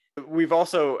 But we've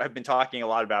also have been talking a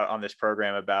lot about on this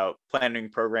program about planning,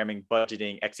 programming,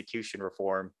 budgeting, execution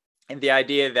reform, and the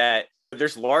idea that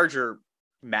there's larger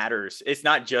matters. It's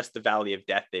not just the valley of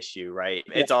death issue, right?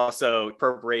 Yeah. It's also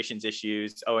appropriations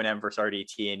issues, O&M versus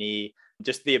RDT&E,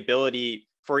 just the ability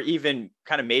for even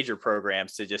kind of major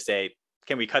programs to just say,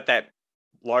 can we cut that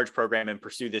large program and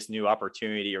pursue this new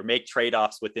opportunity, or make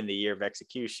trade-offs within the year of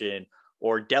execution,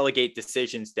 or delegate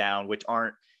decisions down, which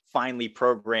aren't finely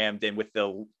programmed and with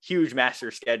the huge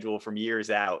master schedule from years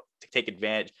out to take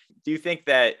advantage. Do you think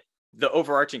that the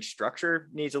overarching structure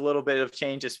needs a little bit of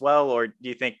change as well? Or do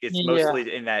you think it's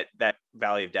mostly in that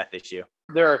Valley of Death issue?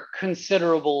 There are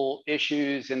considerable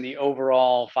issues in the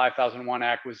overall 5001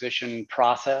 acquisition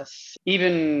process.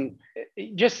 Even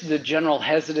just the general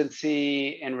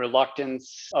hesitancy and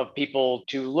reluctance of people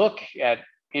to look at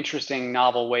interesting,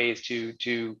 novel ways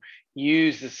to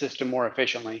use the system more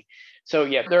efficiently. So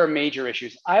yeah, there are major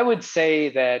issues. I would say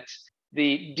that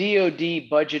the DoD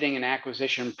budgeting and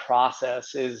acquisition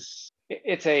process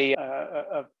it's a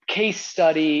case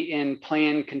study in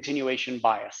plan continuation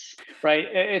bias, right?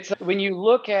 It's when you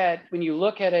look at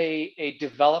a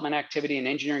development activity, an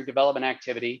engineering development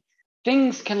activity,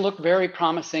 things can look very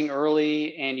promising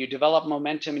early, and you develop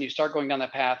momentum and you start going down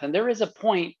that path. And there is a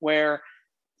point where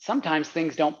sometimes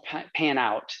things don't pan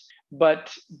out,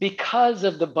 but because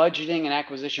of the budgeting and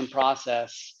acquisition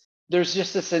process, there's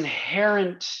just this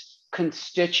inherent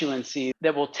constituency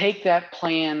that will take that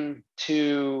plan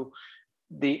to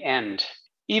the end,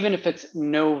 even if it's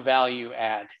no value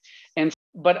add.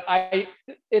 But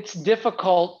it's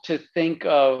difficult to think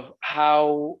of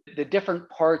how the different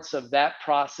parts of that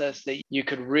process that you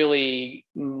could really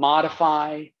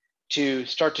modify to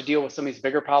start to deal with some of these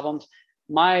bigger problems.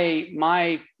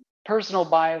 My personal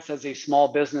bias as a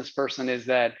small business person is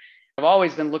that I've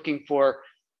always been looking for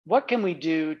what can we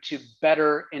do to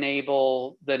better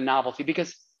enable the novelty?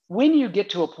 Because when you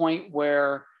get to a point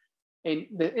where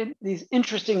these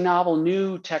interesting, novel,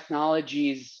 new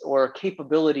technologies or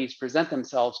capabilities present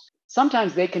themselves,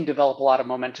 sometimes they can develop a lot of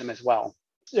momentum as well.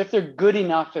 If they're good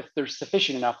enough, if they're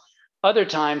sufficient enough, other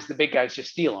times the big guys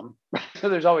just steal them. So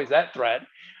there's always that threat.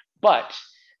 But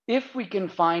if we can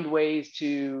find ways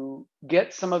to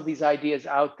get some of these ideas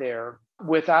out there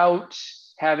without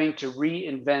having to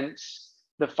reinvent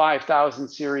the 5000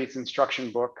 series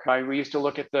instruction book. We used to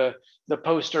look at the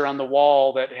poster on the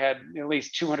wall that had at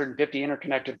least 250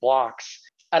 interconnected blocks.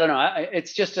 I don't know.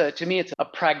 It's just to me, it's a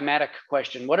pragmatic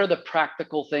question. What are the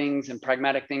practical things and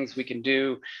pragmatic things we can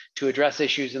do to address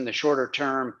issues in the shorter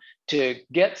term to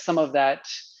get some of that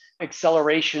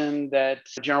acceleration that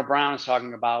General Brown is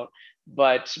talking about,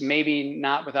 but maybe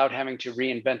not without having to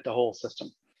reinvent the whole system?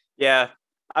 Yeah.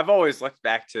 I've always looked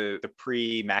back to the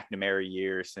pre-McNamara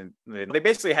years, and they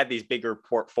basically had these bigger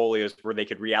portfolios where they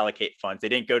could reallocate funds. They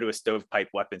didn't go to a stovepipe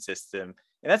weapon system.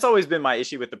 And that's always been my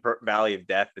issue with the Valley of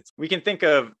Death. We can think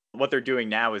of what they're doing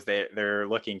now is they're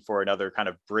looking for another kind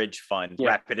of bridge fund,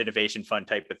 rapid innovation fund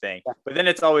type of thing. Yeah. But then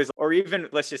it's always, or even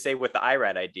let's just say with the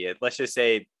IRAD idea, let's just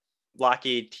say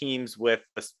Lockheed teams with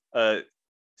a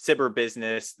cyber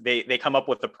business, they come up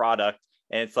with a product,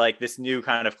 and it's like this new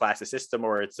kind of class of system,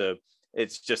 or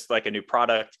it's just like a new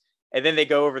product. And then they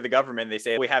go over the government, they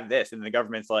say, we have this. And the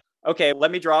government's like, okay,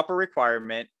 let me draw up a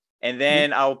requirement, and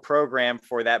then I'll program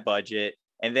for that budget.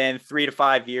 And then 3 to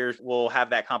 5 years, we'll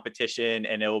have that competition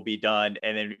and it will be done.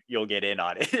 And then you'll get in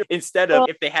on it. Instead of,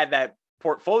 if they had that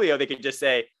portfolio, they could just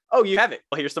say, oh, you have it.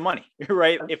 Well, here's some money,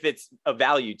 right? If it's of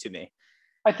value to me.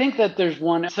 I think that there's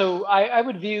one. So I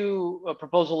would view a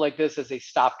proposal like this as a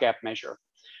stopgap measure.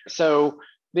 So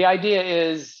the idea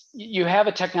is you have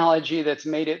a technology that's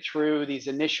made it through these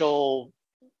initial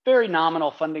very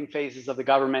nominal funding phases of the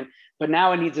government, but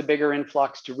now it needs a bigger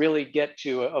influx to really get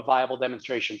to a viable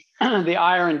demonstration. The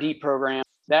IR&D program,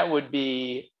 that would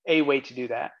be a way to do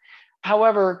that.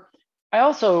 However, I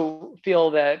also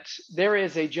feel that there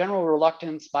is a general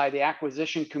reluctance by the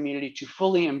acquisition community to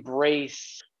fully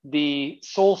embrace the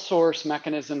sole source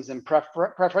mechanisms and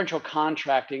preferential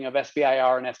contracting of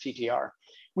SBIR and STTR.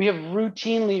 We have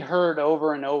routinely heard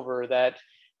over and over that,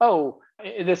 oh,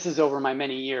 this is over my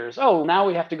many years. Oh, now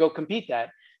we have to go compete that.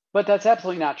 But that's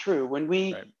absolutely not true. When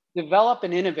we develop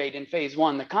and innovate in phase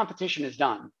one, the competition is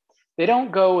done. They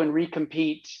don't go and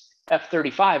recompete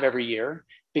F-35 every year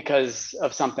because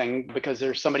of something, because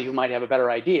there's somebody who might have a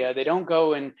better idea. They don't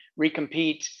go and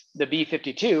recompete the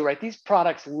B-52, right? These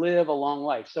products live a long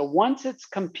life. So once it's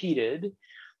competed,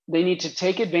 they need to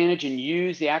take advantage and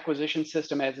use the acquisition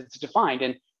system as it's defined.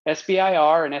 And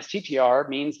SBIR and STTR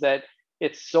means that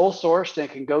it's sole sourced and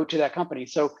it can go to that company.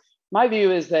 So my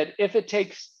view is that if it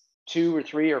takes 2 or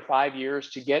 3 or 5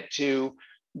 years to get to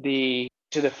the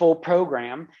full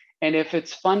program, and if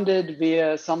it's funded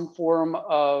via some form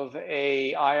of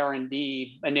a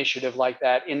IR&D initiative like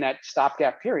that in that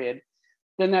stopgap period,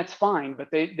 then that's fine. But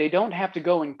they don't have to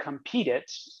go and compete it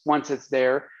once it's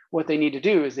there. What they need to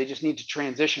do is they just need to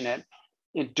transition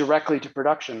it directly to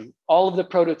production. All of the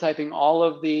prototyping, all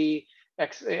of the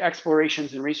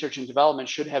explorations and research and development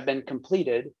should have been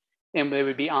completed. and they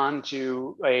would be on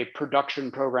to a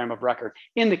production program of record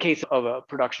in the case of a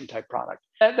production type product.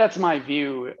 That's my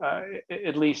view,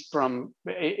 at least from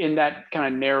in that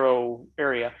kind of narrow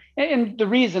area. And the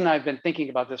reason I've been thinking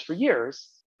about this for years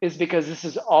is because this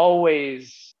is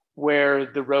always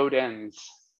where the road ends.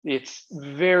 It's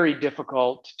very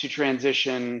difficult to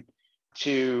transition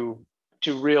to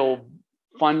real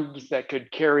funds that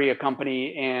could carry a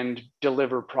company and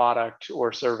deliver product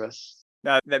or service.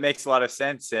 No, that makes a lot of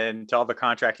sense. And to all the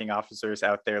contracting officers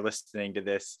out there listening to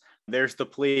this, there's the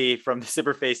plea from the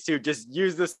SBIR Phase 2, just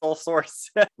use the sole source.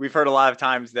 We've heard a lot of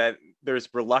times that there's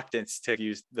reluctance to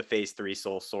use the Phase 3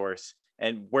 sole source.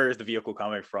 And where is the vehicle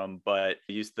coming from? But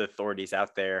use the authorities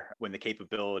out there when the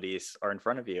capabilities are in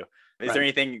front of you. Is there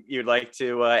anything you'd like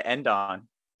to end on?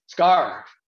 Scar.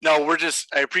 No,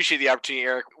 I appreciate the opportunity,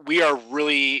 Eric. We are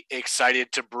really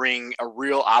excited to bring a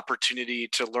real opportunity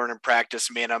to learn and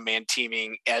practice man-on-man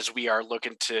teaming as we are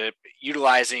looking to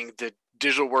utilizing the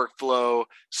digital workflow,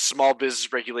 small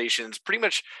business regulations, pretty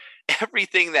much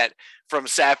everything that from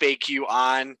SAP AQ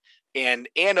on and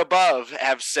above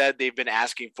have said they've been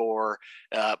asking for.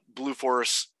 Blue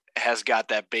Force has got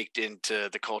that baked into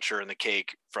the culture and the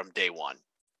cake from day one.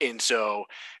 And so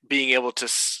being able to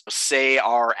say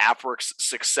our AppWorks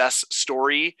success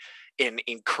story and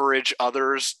encourage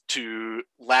others to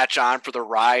latch on for the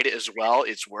ride as well,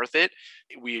 it's worth it.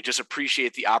 We just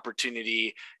appreciate the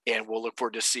opportunity, and we'll look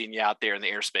forward to seeing you out there in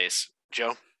the airspace.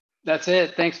 Joe? That's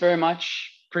it. Thanks very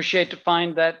much. Appreciate to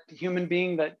find that human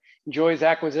being that enjoys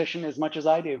acquisition as much as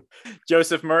I do.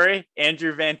 Joseph Murray,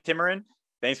 Andrew Van Timmeren,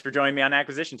 thanks for joining me on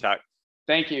Acquisition Talk.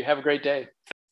 Thank you. Have a great day.